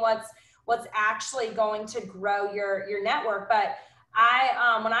and seeing what's actually going to grow your network. But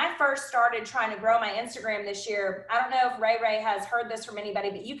when I first started trying to grow my Instagram this year, I don't know if Ray has heard this from anybody,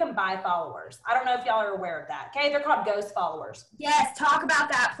 but you can buy followers. I don't know if y'all are aware of that. Okay. They're called ghost followers. Yes. Talk about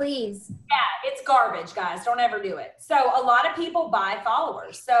that, please. Yeah. It's garbage, guys. Don't ever do it. So a lot of people buy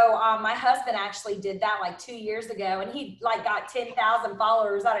followers. So my husband actually did that like 2 years ago, and he like got 10,000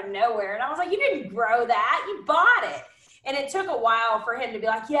 followers out of nowhere. And I was like, you didn't grow that. You bought it. And it took a while for him to be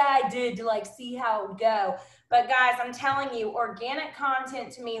like, yeah, I did, to like see how it would go. But guys, I'm telling you, organic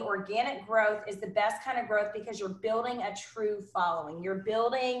content, to me, organic growth is the best kind of growth because you're building a true following. You're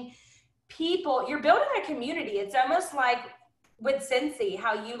building people, you're building a community. It's almost like with Scentsy,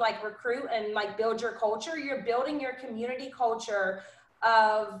 how you like recruit and like build your culture. You're building your community culture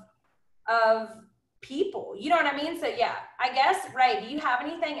of people. You know what I mean? So yeah, I guess, Ray, do you have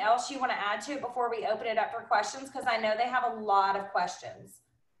anything else you want to add to it before we open it up for questions? Because I know they have a lot of questions.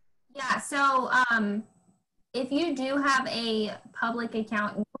 Yeah, so if you do have a public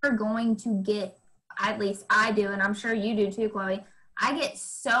account, you're going to get, at least I do, and I'm sure you do too, Chloe, I get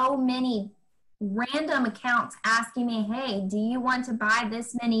so many random accounts asking me, hey, do you want to buy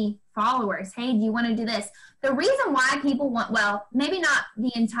this many followers? Hey, do you want to do this? The reason why people want, well, maybe not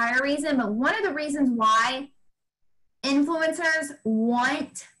the entire reason, but one of the reasons why influencers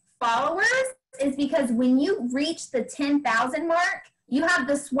want followers is because when you reach the 10,000 mark, you have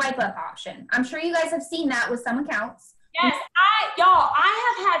the swipe up option. I'm sure you guys have seen that with some accounts. Yes,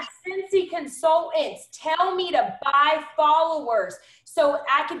 I have had Scentsy consultants tell me to buy followers so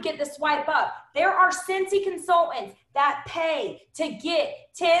I could get the swipe up. There are Scentsy consultants that pay to get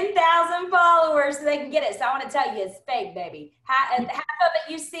 10,000 followers so they can get it. So I want to tell you, it's fake, baby. Half of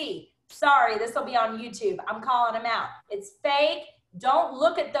it you see. Sorry, this will be on YouTube. I'm calling them out. It's fake. Don't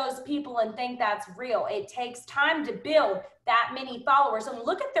look at those people and think that's real. It takes time to build that many followers, and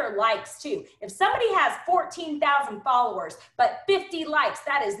look at their likes too. If somebody has 14,000 followers, but 50 likes,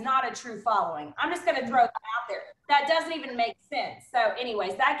 that is not a true following. I'm just going to throw that out there. That doesn't even make sense. So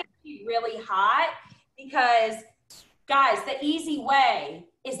anyways, that gets me really hot because guys, the easy way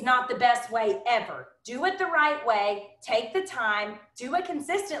is not the best way ever. Do it the right way, take the time, do it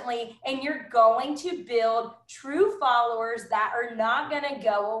consistently, and you're going to build true followers that are not going to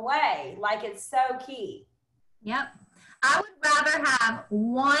go away. Like, it's so key. Yep. I would rather have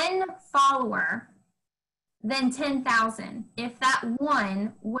one follower than 10,000 if that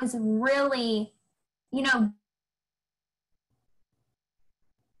one was really, you know,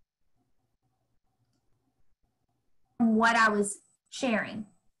 from what I was sharing.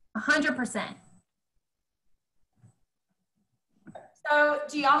 100%. So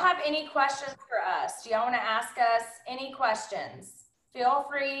do y'all have any questions for us? Do y'all want to ask us any questions? Feel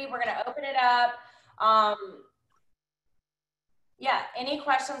free. We're going to open it up. Yeah, any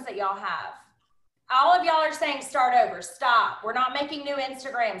questions that y'all have? All of y'all are saying start over. Stop. We're not making new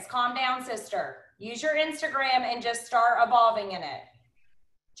Instagrams. Calm down, sister. Use your Instagram and just start evolving in it.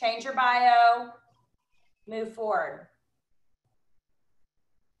 Change your bio. Move forward.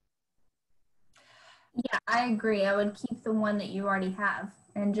 Yeah, I agree. I would keep the one that you already have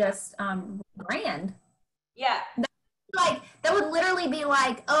and just brand. Yeah. Like, that would literally be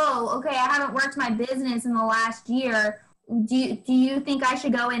like, oh, okay, I haven't worked my business in the last year. Do you think I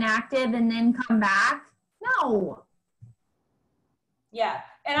should go inactive and then come back? No. Yeah,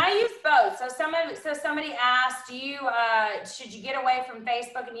 and I use both. So somebody asked, should you get away from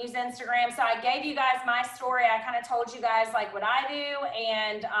Facebook and use Instagram? So I gave you guys my story. I kind of told you guys like what I do,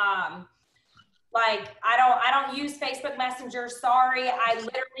 and like I don't use Facebook Messenger. Sorry, I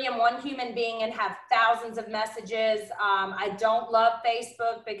literally am one human being and have thousands of messages. I don't love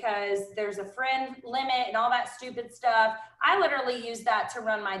Facebook because there's a friend limit and all that stupid stuff. I literally use that to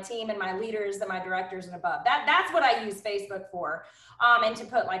run my team and my leaders and my directors and above. That's what I use Facebook for, and to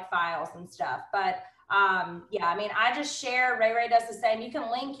put like files and stuff. But yeah, I mean, I just share. Ray does the same. You can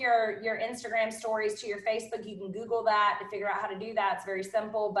link your Instagram stories to your Facebook. You can Google that to figure out how to do that. It's very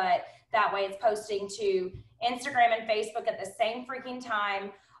simple, but that way it's posting to Instagram and Facebook at the same freaking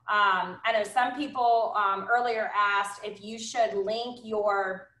time. I know some people earlier asked if you should link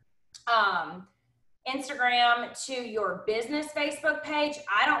your Instagram to your business Facebook page.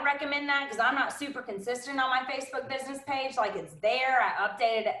 I don't recommend that because I'm not super consistent on my Facebook business page. Like, it's there. I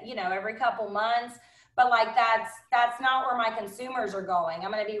update it, you know, every couple months. But like that's not where my consumers are going.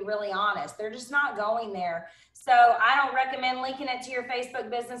 I'm going to be really honest. They're just not going there. So I don't recommend linking it to your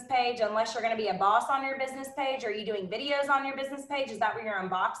Facebook business page unless you're going to be a boss on your business page. Are you doing videos on your business page? Is that where your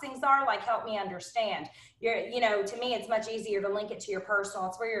unboxings are? Like, help me understand. You know, to me, it's much easier to link it to your personal.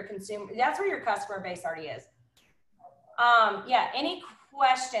 It's where your that's where your customer base already is. Yeah. Any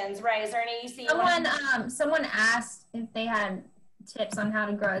questions, Ray? Is there any you see? Someone asked if they had tips on how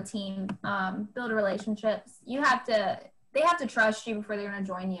to grow a team, build relationships. They have to trust you before they're going to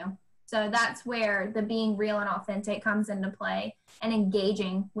join you. So that's where the being real and authentic comes into play, and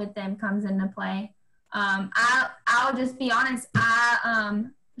engaging with them comes into play. I'll just be honest.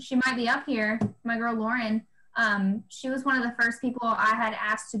 She might be up here, my girl Lauren. She was one of the first people I had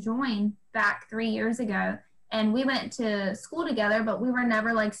asked to join back 3 years ago, and we went to school together, but we were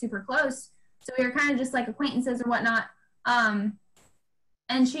never like super close. So we were kind of just like acquaintances or whatnot.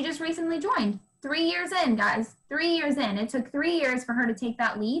 And she just recently joined. 3 years in, guys. 3 years in. It took 3 years for her to take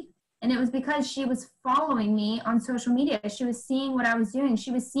that leap. And it was because she was following me on social media. She was seeing what I was doing.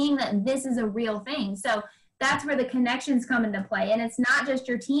 She was seeing that this is a real thing. So that's where the connections come into play. And it's not just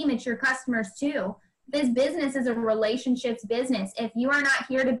your team, it's your customers too. This business is a relationships business. If you are not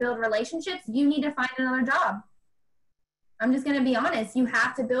here to build relationships, you need to find another job. I'm just going to be honest. You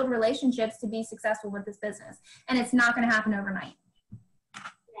have to build relationships to be successful with this business. And it's not going to happen overnight.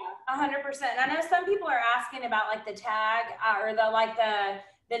 100%. I know some people are asking about like the tag or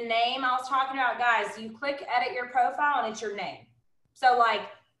the name. I was talking about, guys, you click edit your profile and it's your name. So like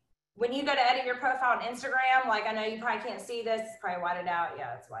when you go to edit your profile on Instagram, like I know you probably can't see this, it's probably whited out.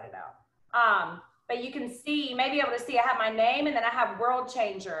 Yeah, it's whited out. But you can see, you may be able to see I have my name and then I have World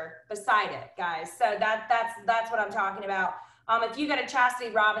Changer beside it, guys. So that's what I'm talking about. If you go to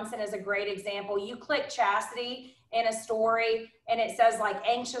Chastity Robinson is a great example. You click Chastity in a story and it says like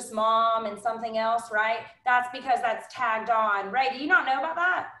anxious mom and something else, right? That's because that's tagged on. Ray, do you not know about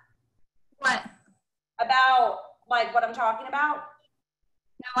that? What? About like what I'm talking about?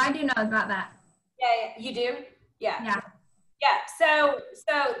 No, I do know about that. Yeah, you do? Yeah. Yeah. Yeah, so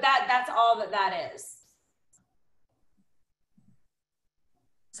that's all that is.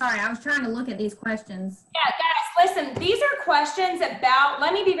 Sorry, I was trying to look at these questions. Yeah, guys, listen, these are questions about,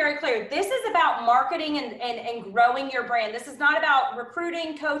 let me be very clear. This is about marketing and growing your brand. This is not about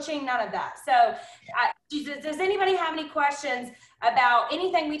recruiting, coaching, none of that. So does anybody have any questions about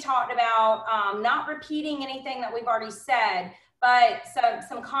anything we talked about? Not repeating anything that we've already said, but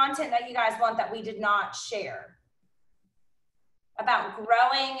some content that you guys want that we did not share about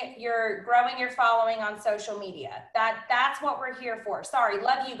growing your following on social media. That's what we're here for. Sorry,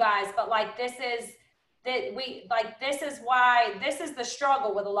 love you guys, but like this is why this is the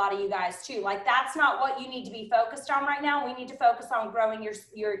struggle with a lot of you guys too. Like that's not what you need to be focused on right now. We need to focus on growing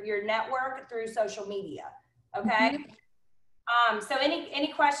your network through social media. Okay. So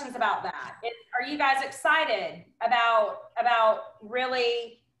any questions about that? Are you guys excited about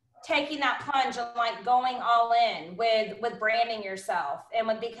really taking that plunge and like going all in with branding yourself and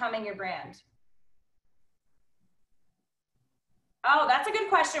with becoming your brand? Oh, that's a good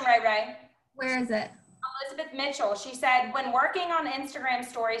question, Ray Ray. Where is it? Elizabeth Mitchell, she said, when working on Instagram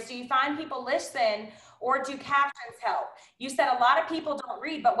stories, do you find people listen or do captions help? You said a lot of people don't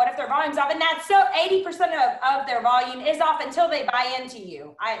read, but what if their volume's off? And that's so 80% of their volume is off until they buy into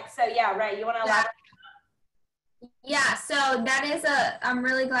you. So yeah, Ray, you want to elaborate? Yeah, so that is I'm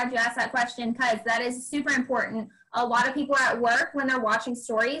really glad you asked that question because that is super important. A lot of people are at work when they're watching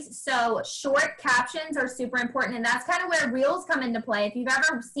stories, so short captions are super important, and that's kind of where reels come into play. If you've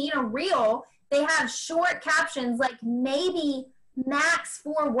ever seen a reel, they have short captions, like maybe max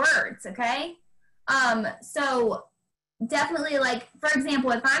 4 words, okay? So definitely, like, for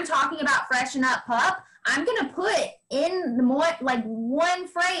example, if I'm talking about freshen up pup, I'm going to put in the more, like, one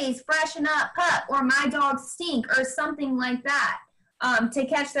phrase, freshen up pup, or my dog stink, or something like that, to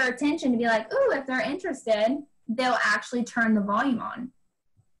catch their attention, to be like, ooh, if they're interested, they'll actually turn the volume on.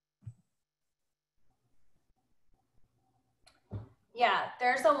 Yeah,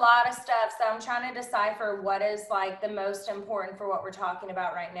 there's a lot of stuff. So I'm trying to decipher what is like the most important for what we're talking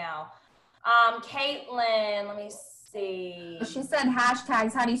about right now. Caitlin, let me see. She said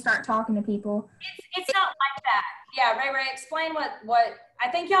hashtags. How do you start talking to people? It's not like that. Yeah, Ray, explain what I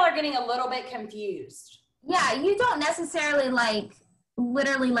think y'all are getting a little bit confused. Yeah, you don't necessarily like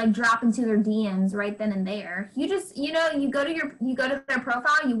literally like drop into their DMs right then and there. You just, you go to their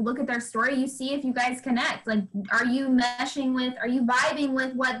profile, you look at their story, you see if you guys connect. Like, are you vibing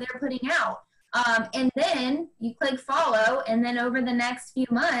with what they're putting out? And then you click follow, and then over the next few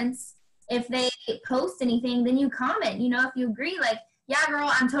months, if they post anything, then you comment, if you agree, like, yeah,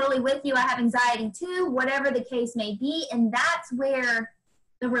 girl, I'm totally with you. I have anxiety too, whatever the case may be. And that's where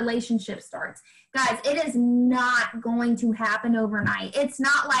the relationship starts. Guys, it is not going to happen overnight. It's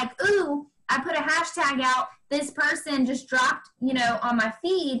not like, ooh, I put a hashtag out, this person just dropped, on my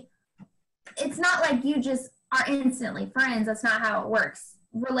feed. It's not like you just are instantly friends. That's not how it works.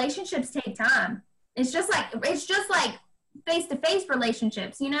 Relationships take time. It's just like face-to-face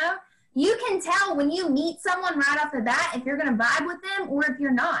relationships, You can tell when you meet someone right off the bat if you're going to vibe with them or if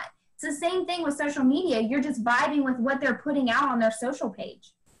you're not. It's the same thing with social media. You're just vibing with what they're putting out on their social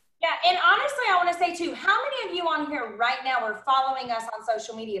page. Yeah, and honestly, I want to say too, how many of you on here right now are following us on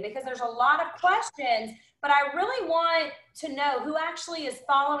social media? Because there's a lot of questions, but I really want to know who actually is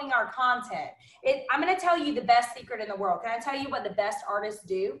following our content. I'm going to tell you the best secret in the world. Can I tell you what the best artists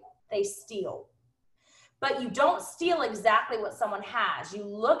do? They steal. But you don't steal exactly what someone has. You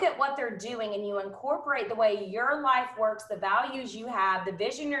look at what they're doing and you incorporate the way your life works, the values you have, the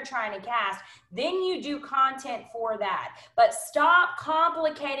vision you're trying to cast, then you do content for that. But stop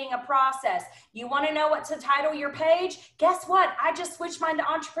complicating a process. You want to know what to title your page? Guess what? I just switched mine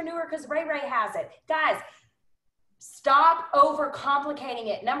to entrepreneur because Ray Ray has it. Guys, stop overcomplicating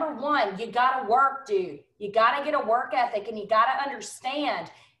it. Number one, you got to work, dude. You got to get a work ethic, and you got to understand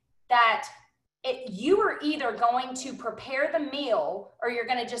that you are either going to prepare the meal or you're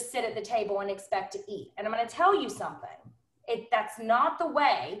going to just sit at the table and expect to eat. And I'm going to tell you something. That's not the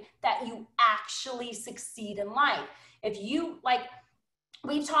way that you actually succeed in life. If you, like,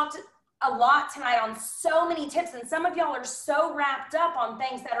 we've talked a lot tonight on so many tips, and some of y'all are so wrapped up on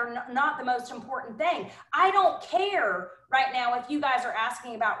things that are not the most important thing. I don't care right now if you guys are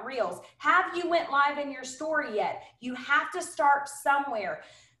asking about reels. Have you went live in your story yet? You have to start somewhere.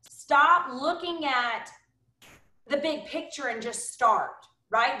 Stop looking at the big picture and just start,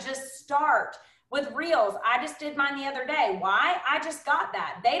 right? Just start with reels. I just did mine the other day. Why? I just got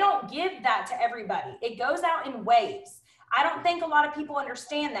that. They don't give that to everybody. It goes out in waves. I don't think a lot of people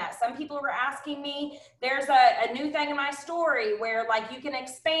understand that. Some people were asking me, there's a new thing in my story where like you can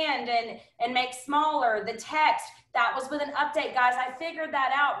expand and make smaller the text. That was with an update, guys. I figured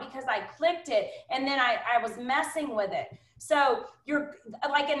that out because I clicked it and then I was messing with it. So you're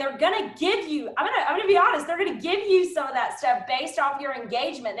like, and they're going to give you, I'm going to be honest, they're going to give you some of that stuff based off your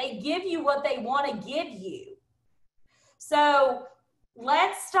engagement. They give you what they want to give you. So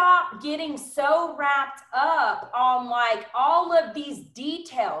let's stop getting so wrapped up on like all of these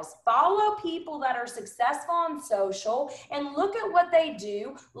details. Follow people that are successful on social and look at what they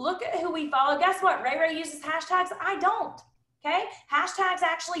do. Look at who we follow. Guess what? Ray Ray uses hashtags. I don't. Okay. Hashtags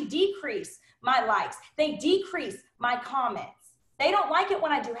actually decrease my likes. They decrease my comments. They don't like it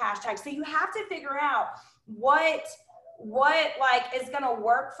when I do hashtags. So you have to figure out what what like is going to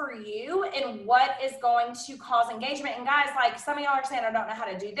work for you and what is going to cause engagement. And guys, like some of y'all are saying, I don't know how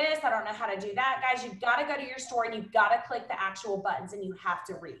to do this, I don't know how to do that. Guys, you've got to go to your story and you've got to click the actual buttons and you have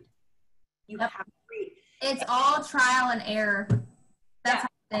to read. You have to read. It's all trial and error. That's how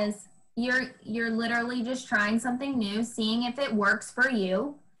it is. You're literally just trying something new, seeing if it works for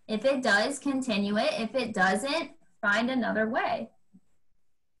you. If it does, continue it. If it doesn't, find another way.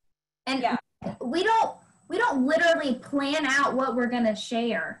 And we don't literally plan out what we're going to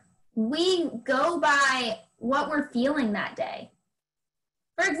share. We go by what we're feeling that day.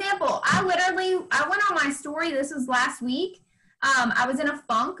 For example, I went on my story, this was last week. I was in a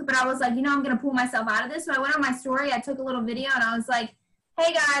funk, but I was like, I'm going to pull myself out of this. So I went on my story, I took a little video, and I was like,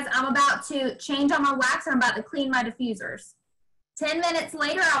 hey guys, I'm about to change all my wax, and I'm about to clean my diffusers. 10 minutes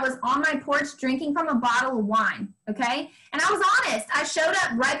later, I was on my porch drinking from a bottle of wine, okay? And I was honest. I showed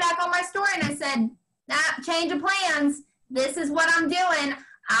up right back on my story, and I said, change of plans. This is what I'm doing.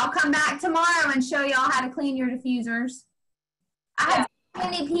 I'll come back tomorrow and show y'all how to clean your diffusers. I had so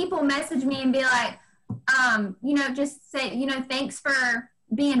many people message me and be like, just say, thanks for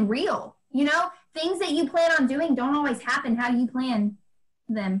being real. Things that you plan on doing don't always happen. How do you plan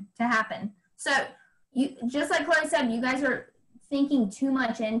them to happen? So you, just like Chloe said, you guys are thinking too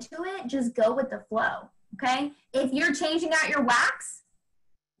much into it. Just go with the flow, okay? If you're changing out your wax,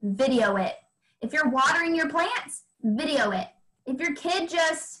 video it. If you're watering your plants, video it. If your kid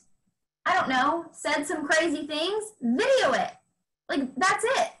just, I don't know, said some crazy things, video it. Like, that's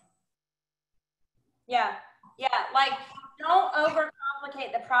it. Yeah. Like, don't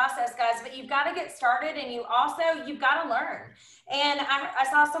overcomplicate the process, guys, but you've got to get started, and you've got to learn. And I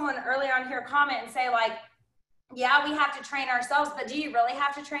saw someone earlier on here comment and say, like, yeah, we have to train ourselves, but do you really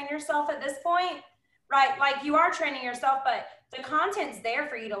have to train yourself at this point? Right? Like, you are training yourself, but the content's there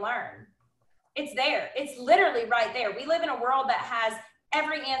for you to learn. It's there. It's literally right there. We live in a world that has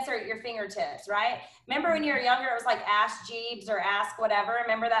every answer at your fingertips, right? Remember when you were younger, it was like Ask Jeeves or Ask whatever.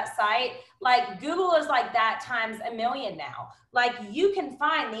 Remember that site? Like, Google is like that times a million now. Like, you can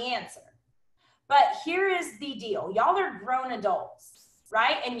find the answer. But here is the deal. Y'all are grown adults,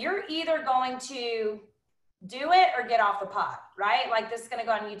 right? And you're either going to do it or get off the pot, right? Like, this is going to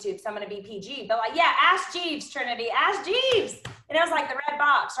go on YouTube, so I'm going to be PG. But like, yeah, Ask Jeeves, Trinity, Ask Jeeves. And it was like the red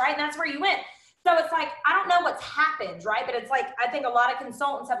box, right? And that's where you went. So it's like, I don't know what's happened, right? But it's like, I think a lot of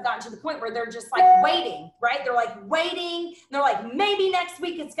consultants have gotten to the point where they're just like waiting, right? They're like waiting. And they're like, maybe next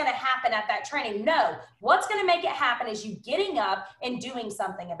week it's going to happen at that training. No, what's going to make it happen is you getting up and doing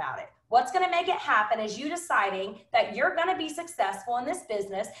something about it. What's going to make it happen is you deciding that you're going to be successful in this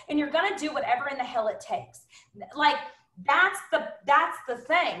business and you're going to do whatever in the hell it takes. Like, that's the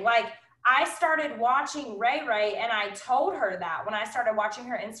thing. Like, I started watching Ray Ray, and I told her that when I started watching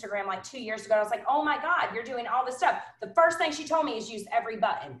her Instagram like 2 years ago. I was like, oh my God, you're doing all this stuff. The first thing she told me is use every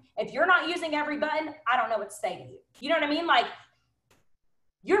button. If you're not using every button, I don't know what to say to you. You know what I mean? Like,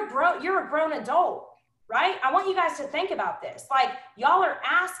 you're a grown adult, right? I want you guys to think about this. Like, y'all are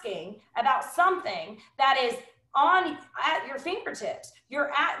asking about something that is at your fingertips. You're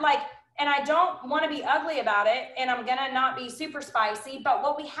at like, and I don't want to be ugly about it, and I'm going to not be super spicy, but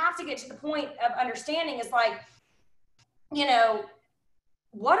what we have to get to the point of understanding is like,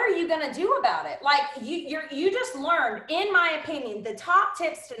 what are you going to do about it? Like, you just learned, in my opinion, the top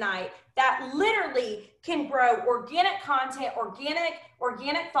tips tonight that literally can grow organic content,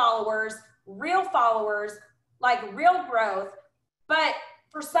 organic followers, like real growth. But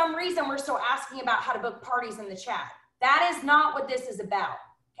for some reason, we're still asking about how to book parties in the chat. That is not what this is about.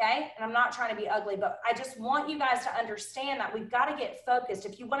 Okay. And I'm not trying to be ugly, but I just want you guys to understand that we've got to get focused.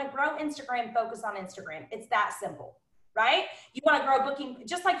 If you want to grow Instagram, focus on Instagram. It's that simple, right? You want to grow booking,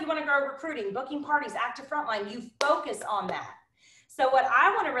 just like you want to grow recruiting, booking parties, active frontline, you focus on that. So what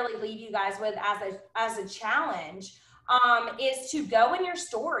I want to really leave you guys with as a challenge is to go in your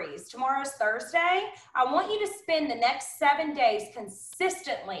stories. Tomorrow's Thursday. I want you to spend the next 7 days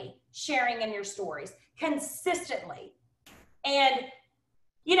consistently sharing in your stories, consistently. And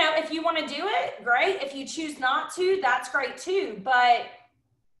if you want to do it, great. If you choose not to, that's great too. But,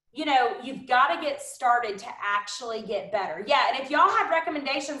 you've got to get started to actually get better. Yeah. And if y'all have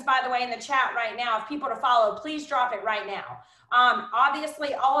recommendations, by the way, in the chat right now, of people to follow, please drop it right now.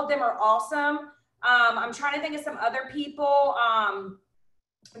 Obviously, all of them are awesome. I'm trying to think of some other people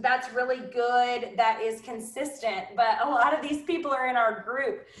that's really good, that is consistent. But a lot of these people are in our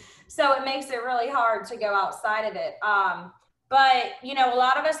group. So it makes it really hard to go outside of it. But, a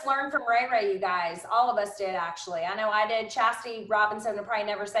lot of us learned from Ray Ray, you guys. All of us did, actually. I know I did. Chastity Robinson would probably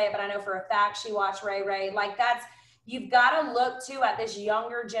never say it, but I know for a fact she watched Ray Ray. Like, that's, you've got to look too at this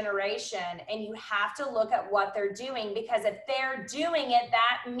younger generation, and you have to look at what they're doing, because if they're doing it,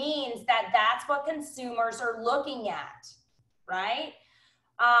 that means that that's what consumers are looking at, right?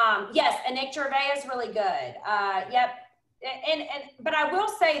 Yes, and Nick Gervais is really good. Yep. But I will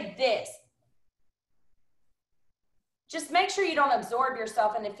say this, just make sure you don't absorb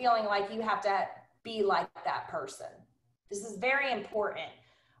yourself into feeling like you have to be like that person. This is very important.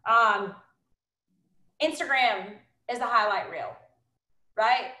 Instagram is a highlight reel,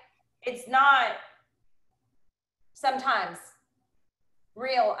 right? It's not sometimes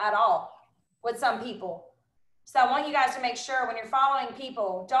real at all with some people. So I want you guys to make sure when you're following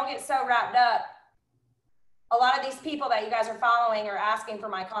people, don't get so wrapped up. A lot of these people that you guys are following are asking for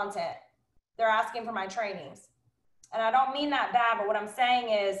my content. They're asking for my trainings. And I don't mean that bad, but what I'm saying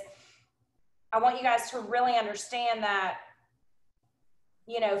is I want you guys to really understand that,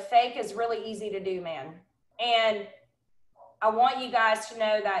 you know, fake is really easy to do, man. And I want you guys to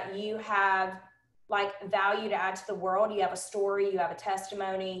know that you have like value to add to the world. You have a story, you have a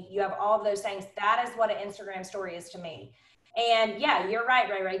testimony, you have all of those things. That is what an Instagram story is to me. And yeah, you're right,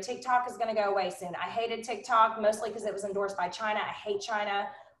 Ray Ray. TikTok is going to go away soon. I hated TikTok mostly because it was endorsed by China. I hate China.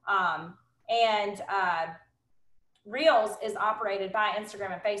 Reels is operated by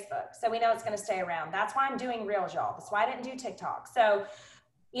Instagram and Facebook. So we know it's going to stay around. That's why I'm doing Reels, y'all. That's why I didn't do TikTok. So,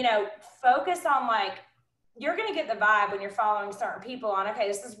 you know, focus on like, you're going to get the vibe when you're following certain people on, okay,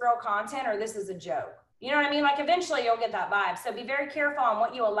 this is real content or this is a joke. You know what I mean? Like eventually you'll get that vibe. So be very careful on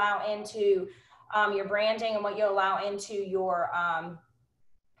what you allow into your branding and what you allow into your,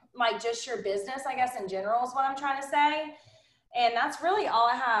 like just your business, I guess, in general is what I'm trying to say. And that's really all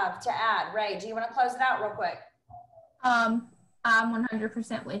I have to add. Ray, do you want to close it out real quick? I'm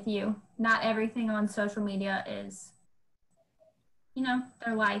 100% with you. Not everything on social media is, you know,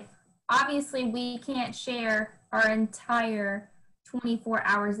 their life. Obviously, we can't share our entire 24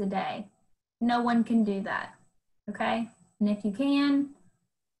 hours a day. No one can do that, okay? And if you can,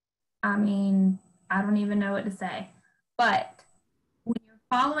 I mean, I don't even know what to say. But when you're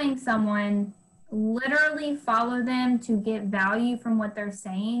following someone, literally follow them to get value from what they're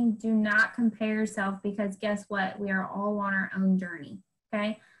saying. Do not compare yourself, because guess what? We are all on our own journey,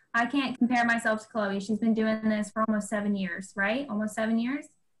 okay? I can't compare myself to Chloe. She's been doing this for almost 7 years, right? Almost 7 years?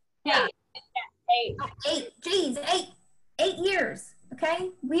 Yeah. Eight years, okay?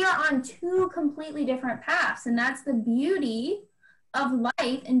 We are on two completely different paths, and that's the beauty of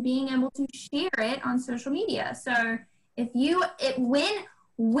life and being able to share it on social media. So if you,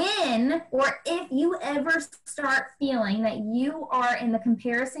 when or if you ever start feeling that you are in the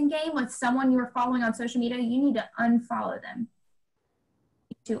comparison game with someone you're following on social media, you need to unfollow them.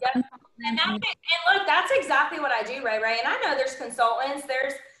 Yep. And look, that's exactly what I do, Ray Ray. And I know there's consultants,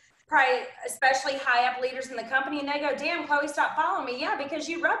 there's probably especially high up leaders in the company, and they go, damn, Chloe, stop following me. Yeah, because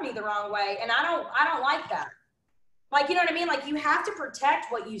you rubbed me the wrong way. And I don't like that. Like, you know what I mean? Like, you have to protect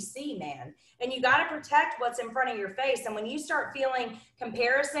what you see, man. And you got to protect what's in front of your face. And when you start feeling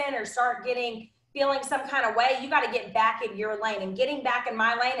comparison or start feeling some kind of way, you got to get back in your lane. And getting back in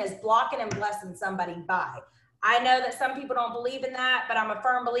my lane is blocking and blessing somebody by. I know that some people don't believe in that, but I'm a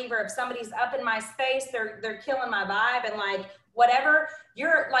firm believer. If somebody's up in my space, they're killing my vibe, and like whatever,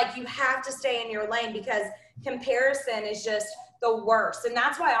 you're like, you have to stay in your lane, because comparison is just the worst. And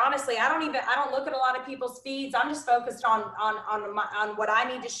that's why, honestly, I don't look at a lot of people's feeds. I'm just focused on what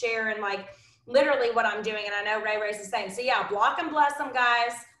I need to share and like literally what I'm doing. And I know Ray Ray's the same. So yeah, block and bless them,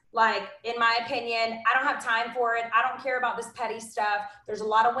 guys. Like, in my opinion, I don't have time for it. I don't care about this petty stuff. There's a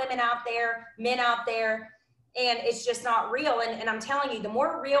lot of women out there, men out there, and it's just not real. And I'm telling you, the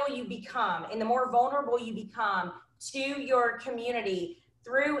more real you become and the more vulnerable you become to your community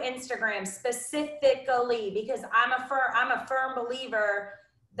through Instagram specifically, because I'm a firm believer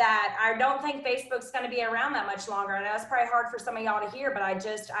that I don't think Facebook's going to be around that much longer. I know it's probably hard for some of y'all to hear, but I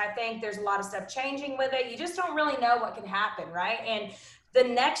think there's a lot of stuff changing with it. You just don't really know what can happen, right? And the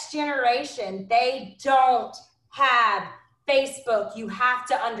next generation, they don't have Facebook. You have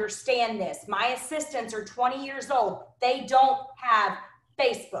to understand this. My assistants are 20 years old. They don't have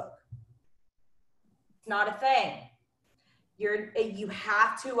Facebook. It's not a thing. You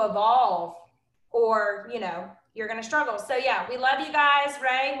have to evolve, or, you know, you're going to struggle. So yeah, we love you guys.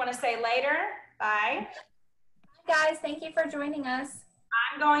 Ray, want to say later? Bye. Bye, guys. Thank you for joining us.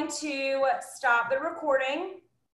 I'm going to stop the recording.